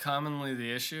most commonly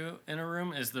the issue in a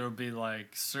room is there'll be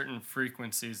like certain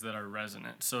frequencies that are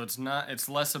resonant. So it's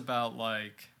less about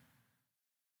like,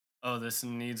 oh, this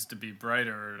needs to be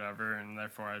brighter or whatever, and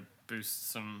therefore I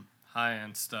boost some high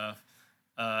end stuff.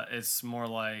 It's more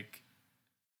like,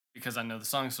 because I know the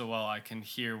song so well, I can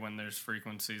hear when there's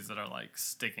frequencies that are like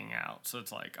sticking out. So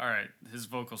it's like, all right, his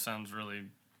vocal sounds really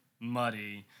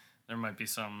muddy. There might be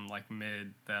some like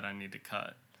mid that I need to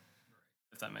cut,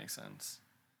 if that makes sense.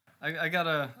 I got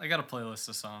a playlist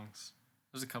of songs.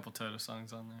 There's a couple Toto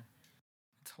songs on there.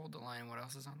 Let's hold the line. What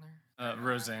else is on there?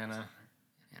 Rosanna.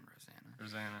 And Rosanna.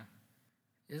 Rosanna.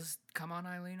 Is Come On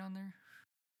Eileen on there?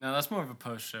 No, that's more of a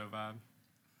post-show vibe.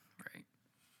 Right.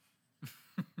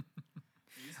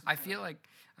 I feel like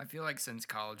since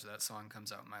college that song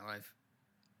comes out in my life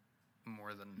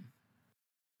more than.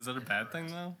 Is that a bad thing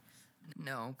though?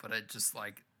 No, but it just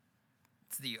like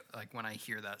it's the like when I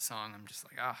hear that song, I'm just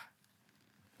like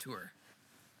tour.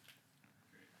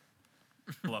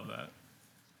 Love that.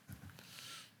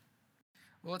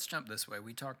 Well, let's jump this way.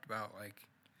 We talked about like,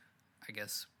 I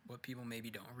guess what people maybe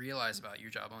don't realize about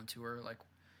your job on tour. Like,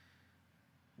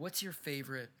 what's your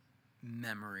favorite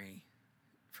memory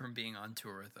from being on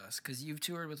tour with us? Because you've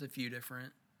toured with a few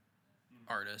different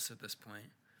artists at this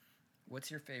point. What's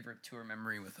your favorite tour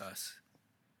memory with us?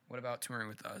 What about touring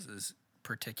with us is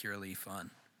particularly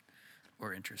fun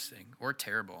or interesting or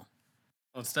terrible?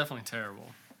 Well, it's definitely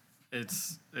terrible.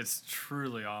 It's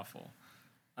truly awful.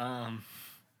 So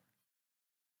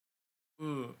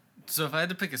if I had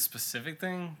to pick a specific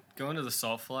thing, going to the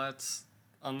Salt Flats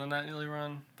on the Nightly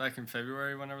Run back in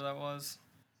February, whenever that was.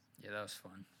 Yeah, that was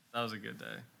fun. That was a good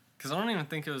day. Because I don't even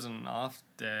think it was an off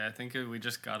day. I think we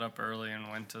just got up early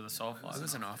and went to the Salt Flats. It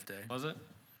was an off day. Was it?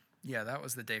 Yeah, that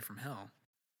was the day from hell.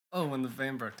 Oh, when the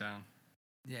van broke down.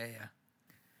 Yeah.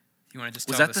 You want to just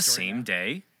was tell that the story same now?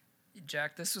 day?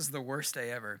 Jack, this was the worst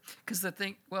day ever. Because the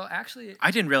thing, well, actually,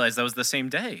 I didn't realize that was the same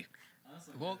day.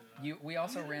 well, we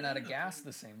also ran out of gas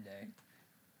the same day.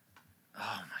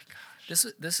 Oh my gosh.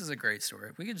 This is a great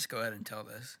story. We could just go ahead and tell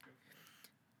this.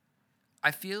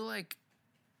 I feel like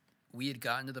we had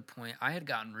gotten to the point, I had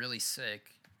gotten really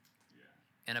sick,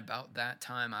 and about that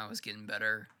time I was getting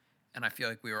better, and I feel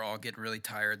like we were all getting really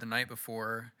tired. The night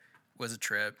before was a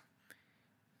trip,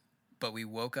 but we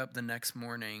woke up the next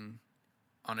morning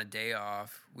on a day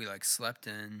off. We like slept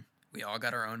in. We all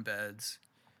got our own beds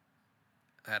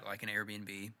at like an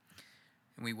Airbnb,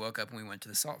 and we woke up and we went to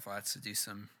the Salt Flats to do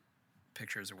some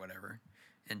pictures or whatever,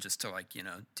 and just to like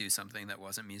do something that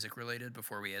wasn't music related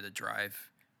before we had to drive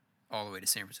all the way to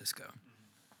San Francisco.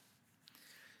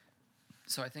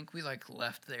 So I think we like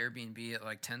left the Airbnb at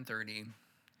like 10:30,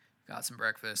 got some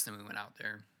breakfast, and we went out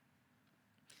there.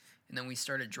 And then we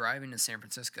started driving to San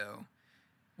Francisco.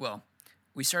 Well,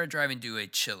 we started driving to a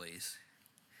Chili's.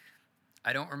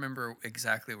 I don't remember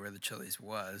exactly where the Chili's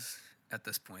was at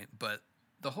this point, but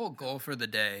the whole goal for the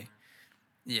day,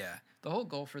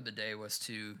 was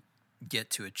to get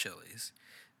to a Chili's.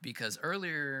 Because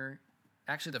earlier,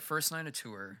 actually the first night of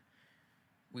tour,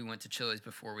 we went to Chili's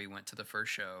before we went to the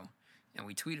first show, and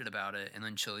we tweeted about it, and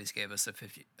then Chili's gave us a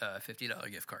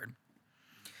 $50 gift card.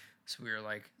 So we were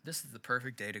like, this is the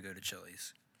perfect day to go to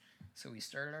Chili's. So we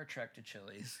started our trek to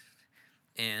Chili's,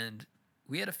 and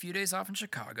we had a few days off in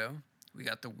Chicago. We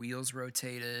got the wheels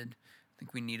rotated. I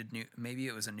think we needed maybe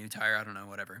it was a new tire, I don't know,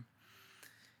 whatever.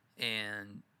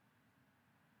 And,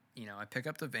 I pick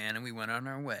up the van and we went on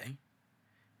our way.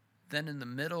 Then in the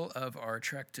middle of our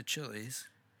trek to Chili's,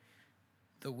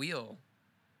 the wheel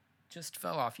just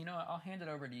fell off. You know what? I'll hand it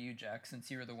over to you, Jack,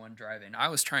 since you were the one driving. I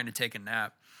was trying to take a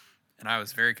nap, and I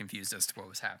was very confused as to what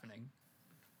was happening.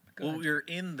 Well, we were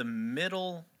in the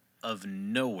middle of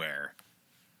nowhere.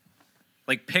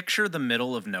 Like, picture the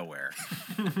middle of nowhere.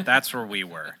 That's where we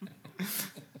were.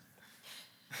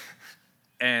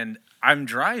 And I'm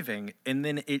driving, and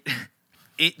then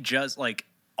it just, like,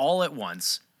 all at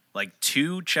once, like,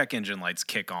 2 check engine lights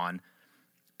kick on,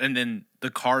 and then the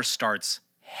car starts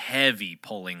heavy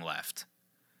pulling left.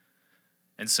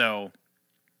 And so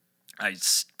I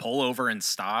pull over and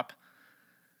stop.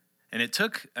 And it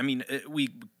took, we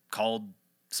called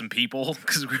some people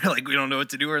because we were like, we don't know what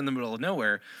to do. We're in the middle of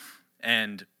nowhere.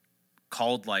 And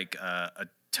called like a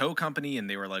tow company, and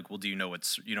they were like, well, do you know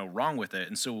what's, wrong with it?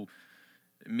 And so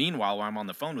meanwhile, while I'm on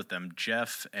the phone with them,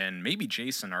 Jeff and maybe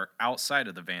Jason are outside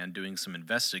of the van doing some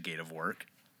investigative work.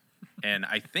 And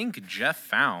I think Jeff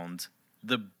found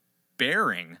the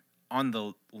bearing on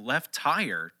the left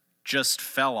tire just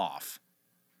fell off.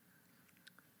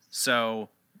 So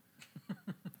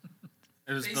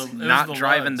It was not the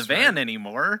driving lugs, the van right?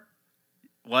 anymore.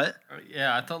 What?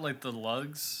 Yeah, I thought like the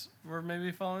lugs were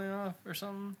maybe falling off or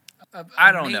something.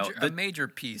 I don't know. A major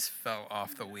piece fell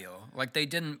off the wheel. Like they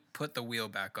didn't put the wheel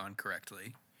back on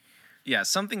correctly. Yeah,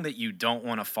 something that you don't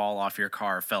want to fall off your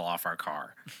car fell off our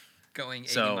car. Going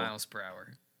 80 So- miles per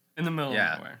hour. In the middle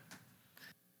Yeah. of nowhere.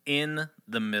 In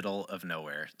the middle of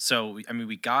nowhere. So, I mean,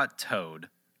 we got towed.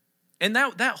 And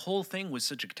that whole thing was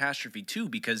such a catastrophe, too,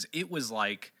 because it was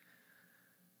like,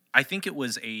 I think it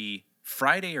was a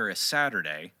Friday or a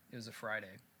Saturday. It was a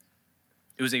Friday.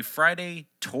 It was a Friday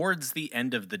towards the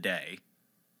end of the day,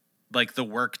 like the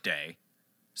work day.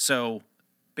 So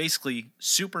basically,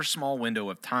 super small window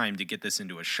of time to get this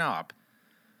into a shop.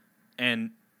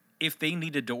 And if they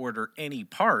needed to order any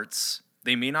parts,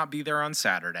 they may not be there on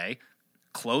Saturday,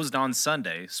 closed on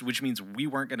Sunday, which means we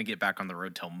weren't going to get back on the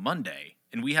road till Monday.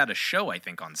 And we had a show, I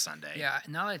think, on Sunday. Yeah,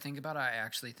 now that I think about it, I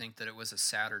actually think that it was a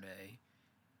Saturday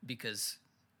because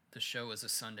the show was a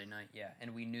Sunday night. Yeah,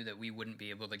 and we knew that we wouldn't be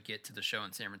able to get to the show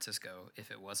in San Francisco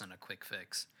if it wasn't a quick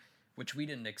fix, which we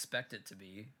didn't expect it to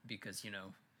be because,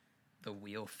 the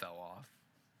wheel fell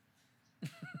off.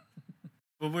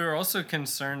 But we were also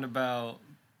concerned about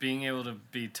being able to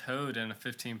be towed in a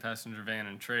 15-passenger van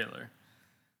and trailer.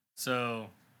 So,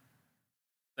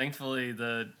 thankfully,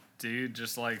 the dude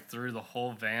just like threw the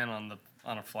whole van on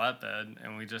a flatbed,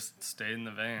 and we just stayed in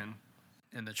the van.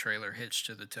 And the trailer hitched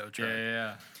to the tow truck.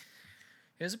 Yeah.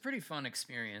 It was a pretty fun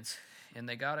experience, and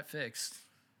they got it fixed.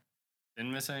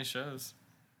 Didn't miss any shows.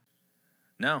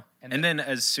 No. And then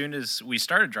as soon as we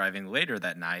started driving later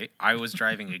that night, I was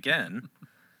driving again.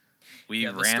 We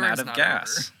Yeah, the ran out story's of not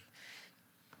gas.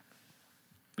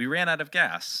 We ran out of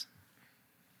gas,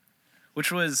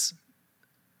 which was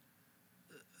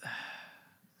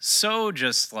so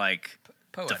just like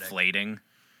Poetic. deflating.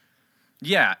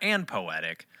 Yeah, and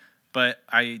poetic. But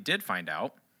I did find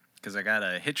out, because I got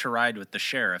to hitch a ride with the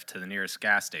sheriff to the nearest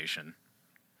gas station.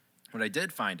 What I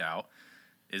did find out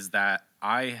is that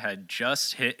I had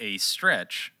just hit a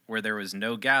stretch where there was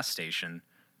no gas station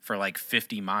for like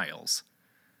 50 miles.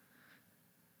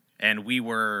 And we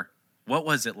were, what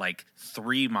was it, like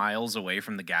 3 miles away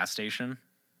from the gas station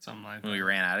Something like when that. we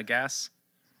ran out of gas?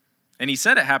 And he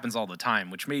said it happens all the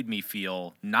time, which made me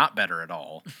feel not better at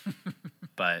all.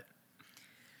 But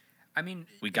I mean,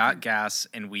 we got gas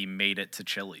and we made it to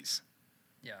Chili's.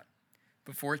 yeah,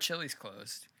 before Chili's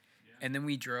closed, and then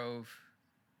we drove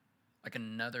like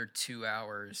another 2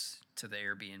 hours to the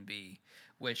Airbnb,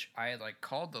 which I had like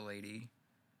called the lady,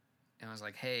 and I was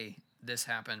like, "Hey, this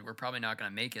happened. We're probably not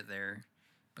gonna make it there,"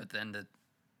 but then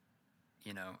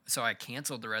so I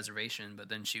canceled the reservation, but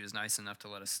then she was nice enough to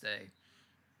let us stay.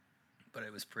 But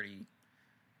it was pretty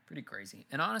crazy.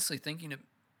 And honestly, thinking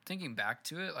back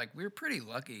to it, like we were pretty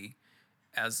lucky.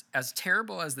 As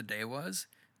terrible as the day was,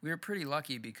 we were pretty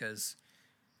lucky because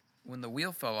when the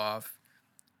wheel fell off,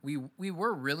 we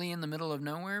were really in the middle of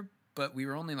nowhere, but we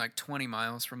were only like 20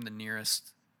 miles from the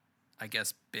nearest, I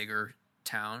guess, bigger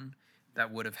town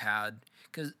that would have had,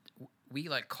 because we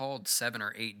like called 7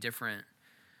 or 8 different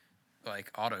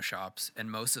like auto shops, and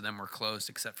most of them were closed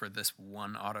except for this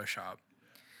one auto shop.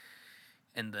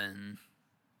 And then,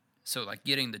 so like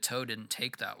getting the tow didn't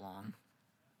take that long.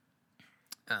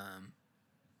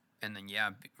 And then,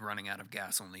 running out of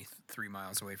gas only 3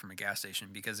 miles away from a gas station,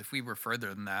 because if we were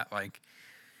further than that, like,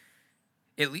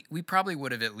 we probably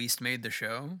would have at least made the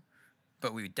show,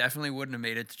 but we definitely wouldn't have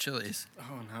made it to Chili's.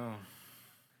 Oh, no.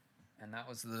 And that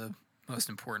was the most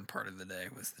important part of the day,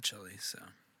 was the Chili's, so.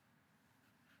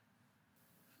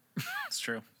 It's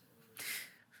true.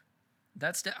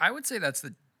 I would say that's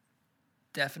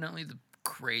definitely the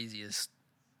craziest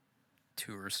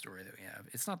tour story that we have.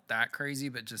 It's not that crazy,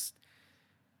 but just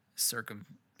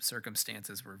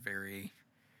circumstances were very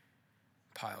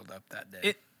piled up that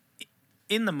day.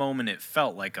 In the moment, it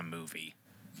felt like a movie.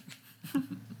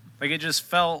 Like, it just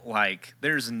felt like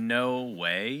there's no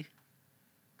way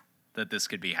that this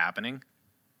could be happening.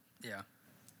 Yeah.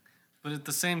 But at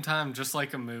the same time, just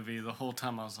like a movie, the whole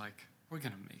time I was like, we're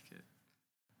going to make it.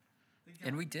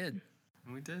 And we did.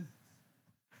 And we did.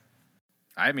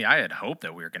 I mean, I had hoped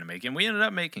that we were going to make it, and we ended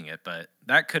up making it, but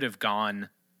that could have gone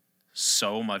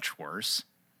so much worse.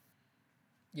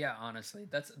 Yeah, honestly.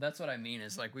 That's what I mean,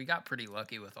 is like we got pretty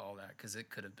lucky with all that, because it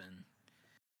could have been.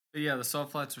 But yeah, the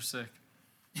salt flats are sick.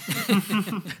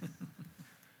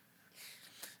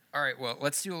 All right, well,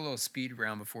 let's do a little speed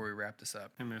round before we wrap this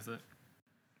up. Hit me with it.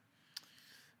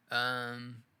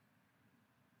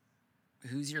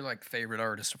 Who's your like favorite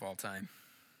artist of all time?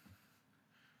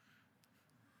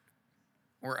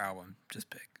 Or album, just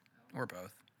pick. Or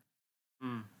both.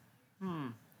 I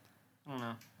don't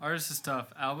know. Artist is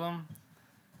tough. Album,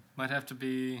 might have to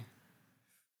be.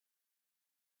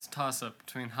 It's a toss up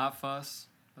between Hot Fuss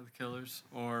by the Killers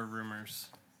or Rumors.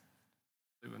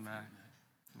 Fleetwood Mac.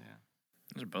 Yeah.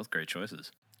 Those are both great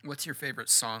choices. What's your favorite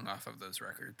song off of those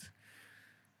records?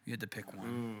 You had to pick one.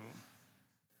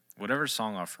 Ooh. Whatever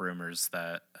song off Rumors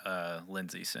that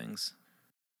Lindsay sings.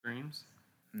 Dreams?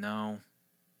 No.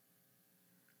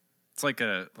 It's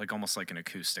almost like an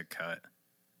acoustic cut.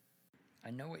 I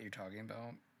know what you're talking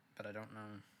about, but I don't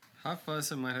know. Hot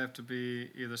Fuss, it might have to be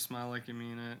either Smile Like You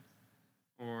Mean It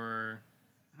or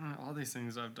all these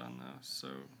things I've done, though. So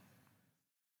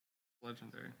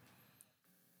legendary.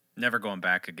 Never Going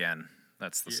Back Again.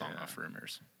 That's the song Yeah. off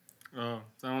Rumors. Oh,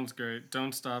 that one's great.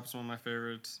 Don't Stop's one of my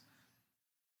favorites.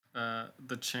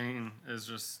 The Chain is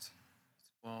just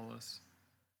flawless.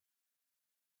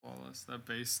 Flawless. That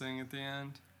bass thing at the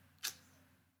end.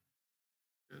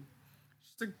 Good.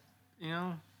 Just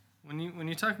when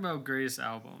you talk about greatest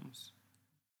albums,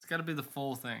 it's got to be the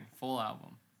full thing, full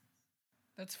album.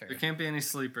 That's fair. There can't be any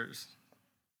sleepers.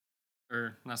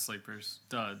 Or not sleepers,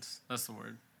 duds. That's the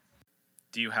word.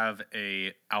 Do you have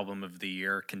a album of the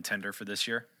year contender for this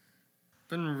year?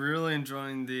 Been really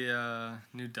enjoying the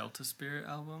new Delta Spirit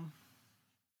album.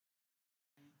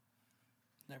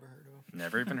 Never heard of them.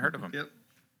 Never even heard of them. Yep.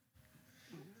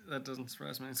 That doesn't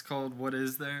surprise me. It's called What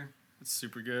Is There? It's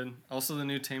super good. Also, the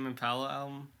new Tame Impala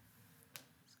album.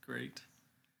 It's great.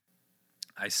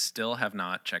 I still have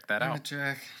not checked that Damn out. it,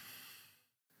 Jack.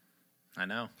 I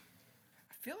know.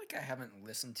 I feel like I haven't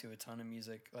listened to a ton of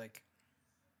music. Like,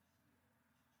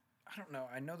 I don't know.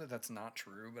 I know that that's not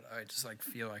true, but I just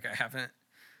feel like I haven't.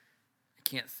 I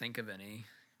can't think of any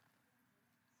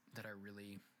that I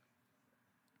really.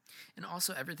 And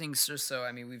also, everything's just so.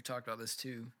 I mean, we've talked about this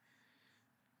too.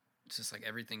 It's just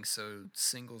everything's so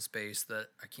single spaced that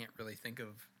I can't really think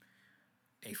of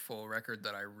a full record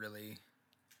that I really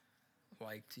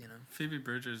liked. Phoebe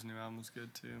Bridgers' new album was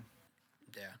good too.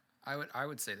 Yeah, I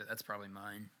would say that that's probably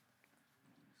mine.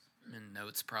 And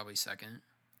Notes probably second.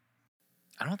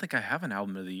 I don't think I have an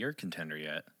album of the year contender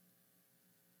yet.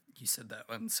 You said that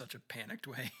in such a panicked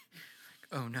way.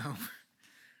 Oh no.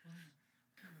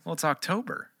 Well, it's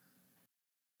October.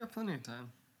 Got plenty of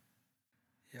time.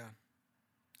 Yeah.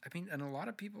 I mean, and a lot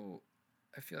of people,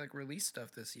 I feel released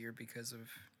stuff this year because of.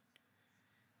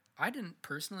 I didn't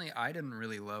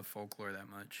really love Folklore that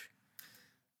much.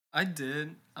 I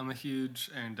did. I'm a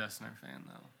huge Aaron Dessner fan,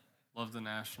 though. Love The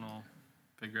National,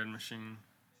 Big Red Machine.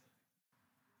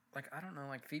 I don't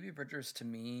know, Phoebe Bridgers to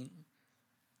me,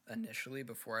 initially,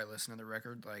 before I listened to the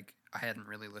record, I hadn't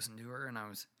really listened to her, and I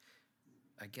was,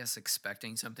 I guess,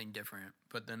 expecting something different.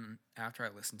 But then after I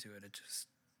listened to it, it just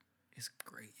is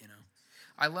great,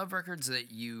 I love records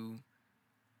that you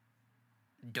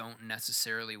don't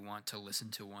necessarily want to listen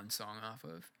to one song off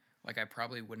of. I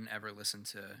probably wouldn't ever listen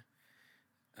to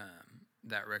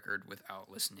that record without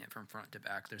listening it from front to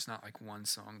back. There's not one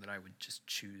song that I would just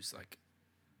choose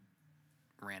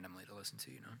randomly to listen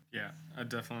to, Yeah, I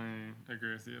definitely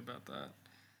agree with you about that.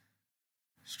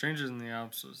 Strangers in the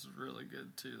Alps was really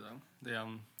good too, though. The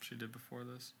album she did before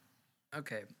this.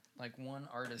 Okay, one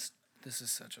artist. This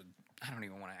is such a. I don't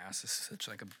even want to ask. This is such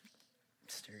a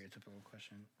stereotypical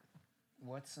question.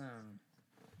 What's an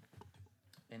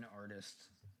artist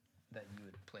that you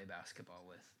would play basketball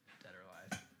with, dead or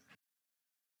alive?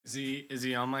 Is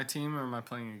he on my team or am I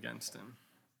playing against him?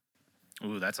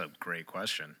 Ooh, that's a great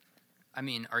question. I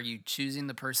mean, are you choosing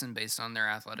the person based on their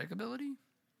athletic ability,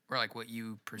 or what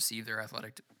you perceive their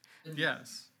athletic?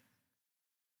 Yes.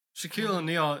 Shaquille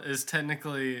O'Neal is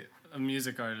technically a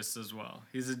music artist as well.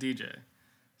 He's a DJ.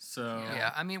 So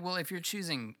Yeah, I mean, well, if you're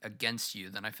choosing against you,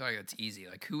 then I feel it's easy.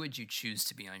 Who would you choose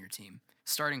to be on your team?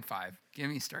 Starting five. Give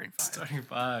me starting five. Starting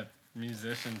five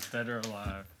musicians, dead or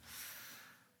alive.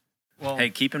 Well, Hey,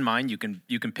 keep in mind you can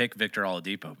pick Victor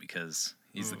Oladipo because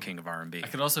he's the king of R&B. I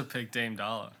could also pick Dame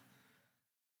Dollar.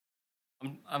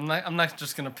 I'm not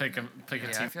just gonna pick a Yeah,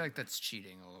 I team. feel that's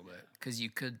cheating a little bit because you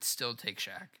could still take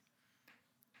Shaq,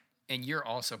 and you're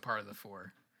also part of the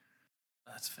four.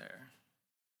 That's fair.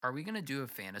 Are we gonna do a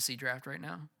fantasy draft right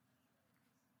now?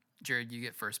 Jared, you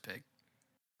get first pick.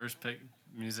 First pick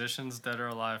musicians, dead or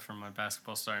alive, from my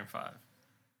basketball starting five.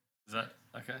 Is that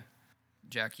okay?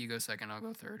 Jack, you go second. I'll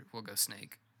go third. We'll go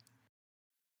Snake.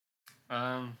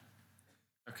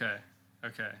 Okay.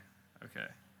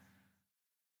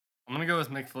 I'm gonna go with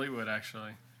Mick Fleetwood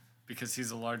actually, because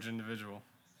he's a large individual.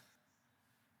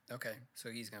 Okay, so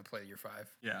he's gonna play your five.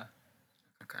 Yeah,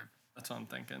 Okay. that's what I'm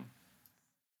thinking.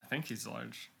 I think he's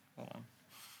large. Hold on.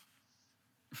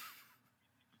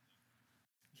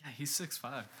 Yeah, he's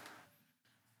 6'5".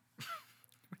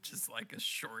 Which is a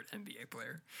short NBA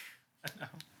player. I know.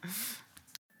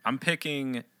 I'm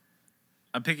picking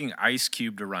Ice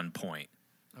Cube to run point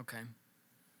Okay.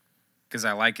 because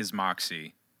I like his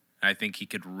moxie. I think he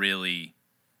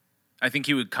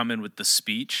would come in with the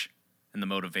speech and the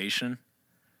motivation.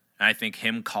 And I think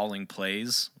him calling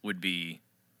plays would be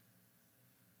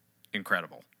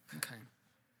incredible. Okay.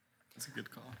 That's a good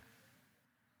call.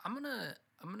 I'm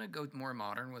gonna go more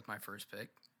modern with my first pick.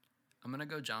 I'm gonna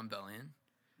go John Bellion.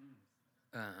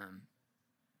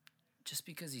 Just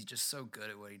because he's just so good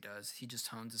at what he does. He just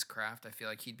hones his craft. I feel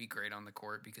like he'd be great on the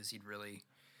court because he'd really,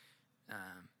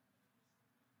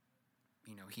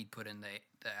 he'd put in the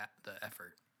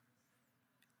effort.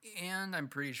 And I'm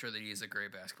pretty sure that he's a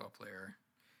great basketball player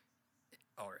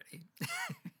already.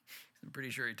 I'm pretty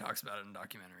sure he talks about it in a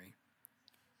documentary.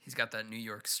 He's got that New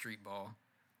York street ball.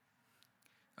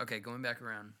 Okay, going back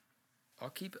around.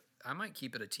 I might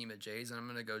keep it a team of Jays, and I'm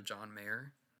going to go John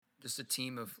Mayer. Just a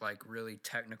team of, like, really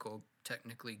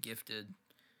technically gifted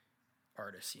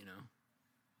artists, you know?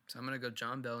 So I'm going to go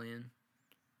John Bellion,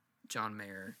 John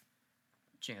Mayer,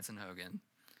 Jansen Hogan.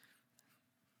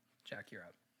 Jack, you're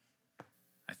up.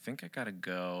 I think I got to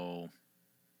go...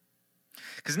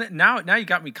 Because now you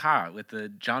got me caught with the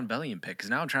John Bellion pick, because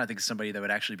now I'm trying to think of somebody that would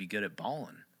actually be good at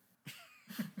balling.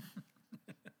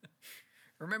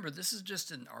 Remember, this is just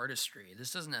an artistry.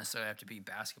 This doesn't necessarily have to be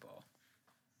basketball.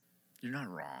 You're not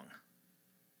wrong.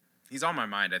 He's on my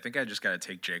mind. I think I just got to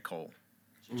take J. Cole.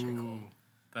 Ooh,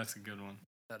 that's a good one.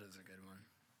 That is a good one.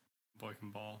 Boy can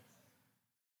ball.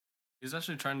 He's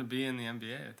actually trying to be in the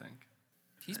NBA, I think.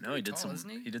 He's I know he did tall, isn't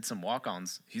he? He did some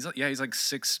walk-ons. He's like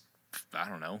 6. I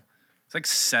don't know. It's like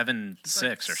 7'6"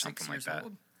 like or something like that.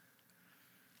 old.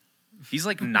 He's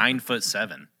like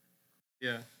 9'7".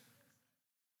 Yeah.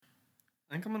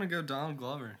 I think I'm gonna go Donald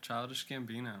Glover, Childish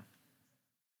Gambino.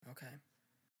 Okay.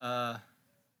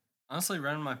 Honestly,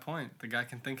 running my point, the guy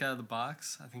can think out of the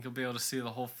box. I think he'll be able to see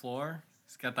the whole floor.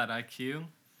 He's got that IQ.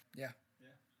 Yeah.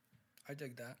 I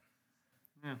dig that.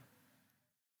 Yeah.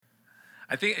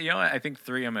 I think I think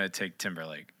 3. I'm gonna take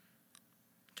Timberlake.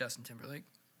 Justin Timberlake.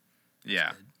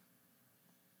 Yeah. Good.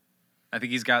 I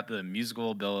think he's got the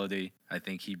musical ability. I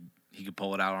think he could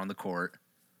pull it out on the court.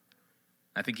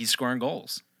 I think he's scoring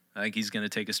goals. I think he's going to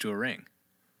take us to a ring.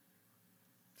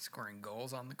 Scoring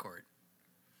goals on the court.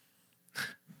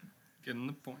 Getting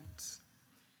the points.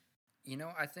 You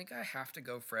know, I think I have to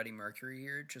go Freddie Mercury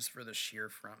here just for the sheer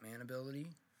frontman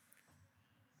ability.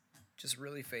 Just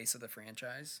really face of the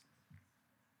franchise.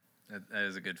 That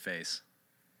is a good face.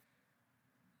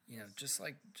 You know, just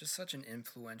such an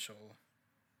influential,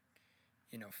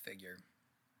 figure.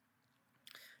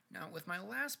 Now, with my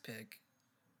last pick,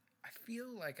 I feel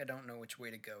like I don't know which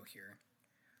way to go here.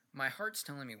 My heart's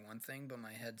telling me one thing, but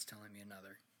my head's telling me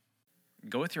another.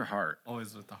 Go with your heart.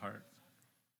 Always with the heart.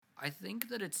 I think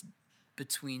that it's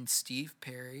between Steve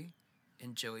Perry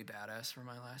and Joey Badass for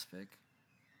my last pick.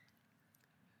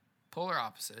 Polar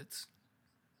opposites.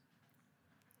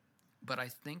 But I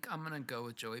think I'm going to go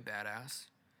with Joey Badass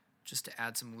just to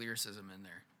add some lyricism in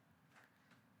there.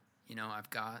 You know, I've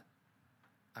got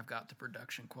the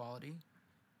production quality.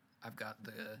 I've got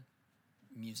the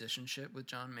musicianship with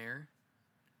John Mayer.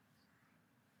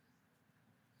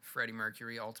 Freddie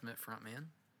Mercury, ultimate frontman.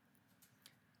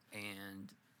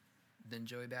 And then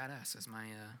Joey Badass as my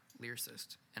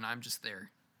lyricist. And I'm just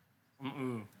there.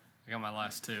 Ooh, I got my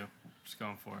last 2. Just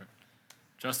going for it.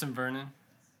 Justin Vernon,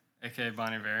 a.k.a.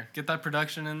 Bon Iver. Get that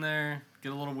production in there.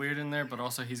 Get a little weird in there, but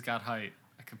also he's got height.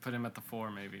 I could put him at the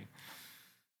 4 maybe.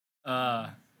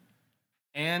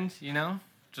 And,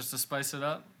 just to spice it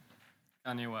up,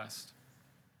 Kanye West.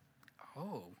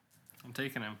 Oh. I'm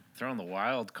taking him. Throwing the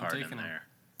wild card in taking him. there.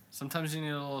 Sometimes you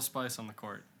need a little spice on the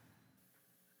court.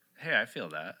 Hey, I feel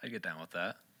that. I get down with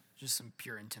that. Just some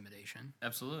pure intimidation.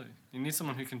 Absolutely. You need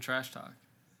someone who can trash talk.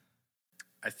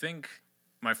 I think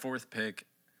my 4th pick,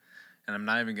 and I'm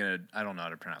not even gonna. I don't know how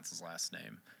to pronounce his last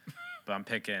name, but I'm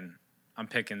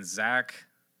picking Zach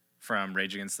from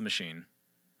Rage Against the Machine,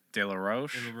 De La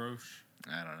Roche. De La Roche.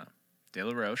 I don't know. De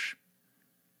La Roche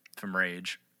from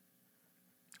Rage.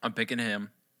 I'm picking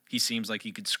him. He seems like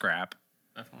he could scrap.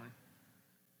 Definitely.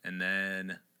 And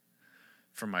then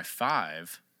for my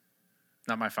 5,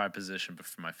 not my 5 position, but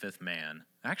for my 5th man,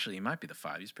 actually, he might be the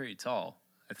 5. He's pretty tall.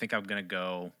 I think I'm going to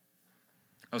go.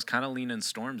 I was kind of leaning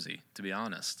Stormzy, to be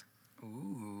honest.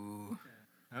 Ooh.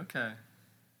 Okay.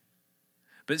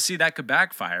 But see, that could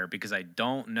backfire because I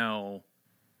don't know.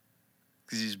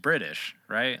 Because he's British,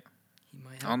 right? He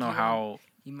might I don't know how.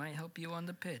 He might help you on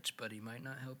the pitch, but he might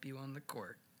not help you on the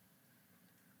court.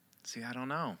 See, I don't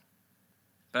know.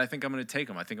 But I think I'm going to take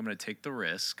him. I think I'm going to take the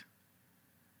risk.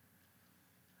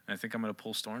 And I think I'm going to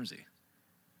pull Stormzy.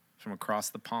 from across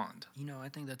the pond. You know, I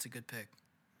think that's a good pick.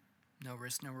 No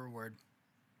risk, no reward.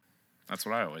 That's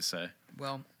what I always say.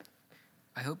 Well,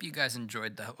 I hope you guys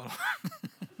enjoyed that little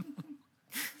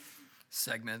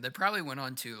segment. That probably went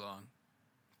on too long.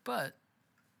 But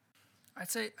I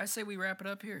say we wrap it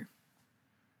up here.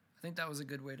 I think that was a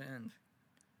good way to end.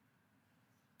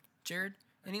 Jared,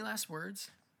 any last words?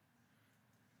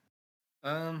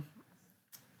 Don't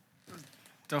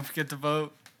forget to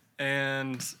vote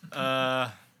and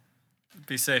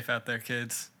be safe out there,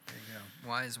 kids. There you go.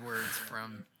 Wise words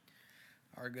from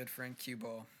our good friend Cue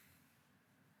Ball.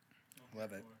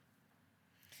 Love it.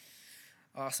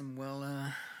 Awesome.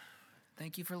 Well,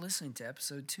 thank you for listening to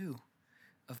episode 2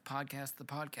 of Podcast the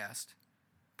Podcast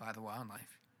by The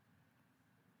Wildlife.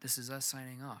 This is us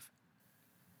signing off.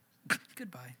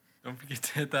 Goodbye. Don't forget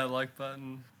to hit that like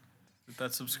button, hit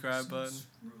that subscribe button,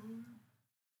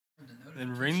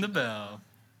 and ring the bell.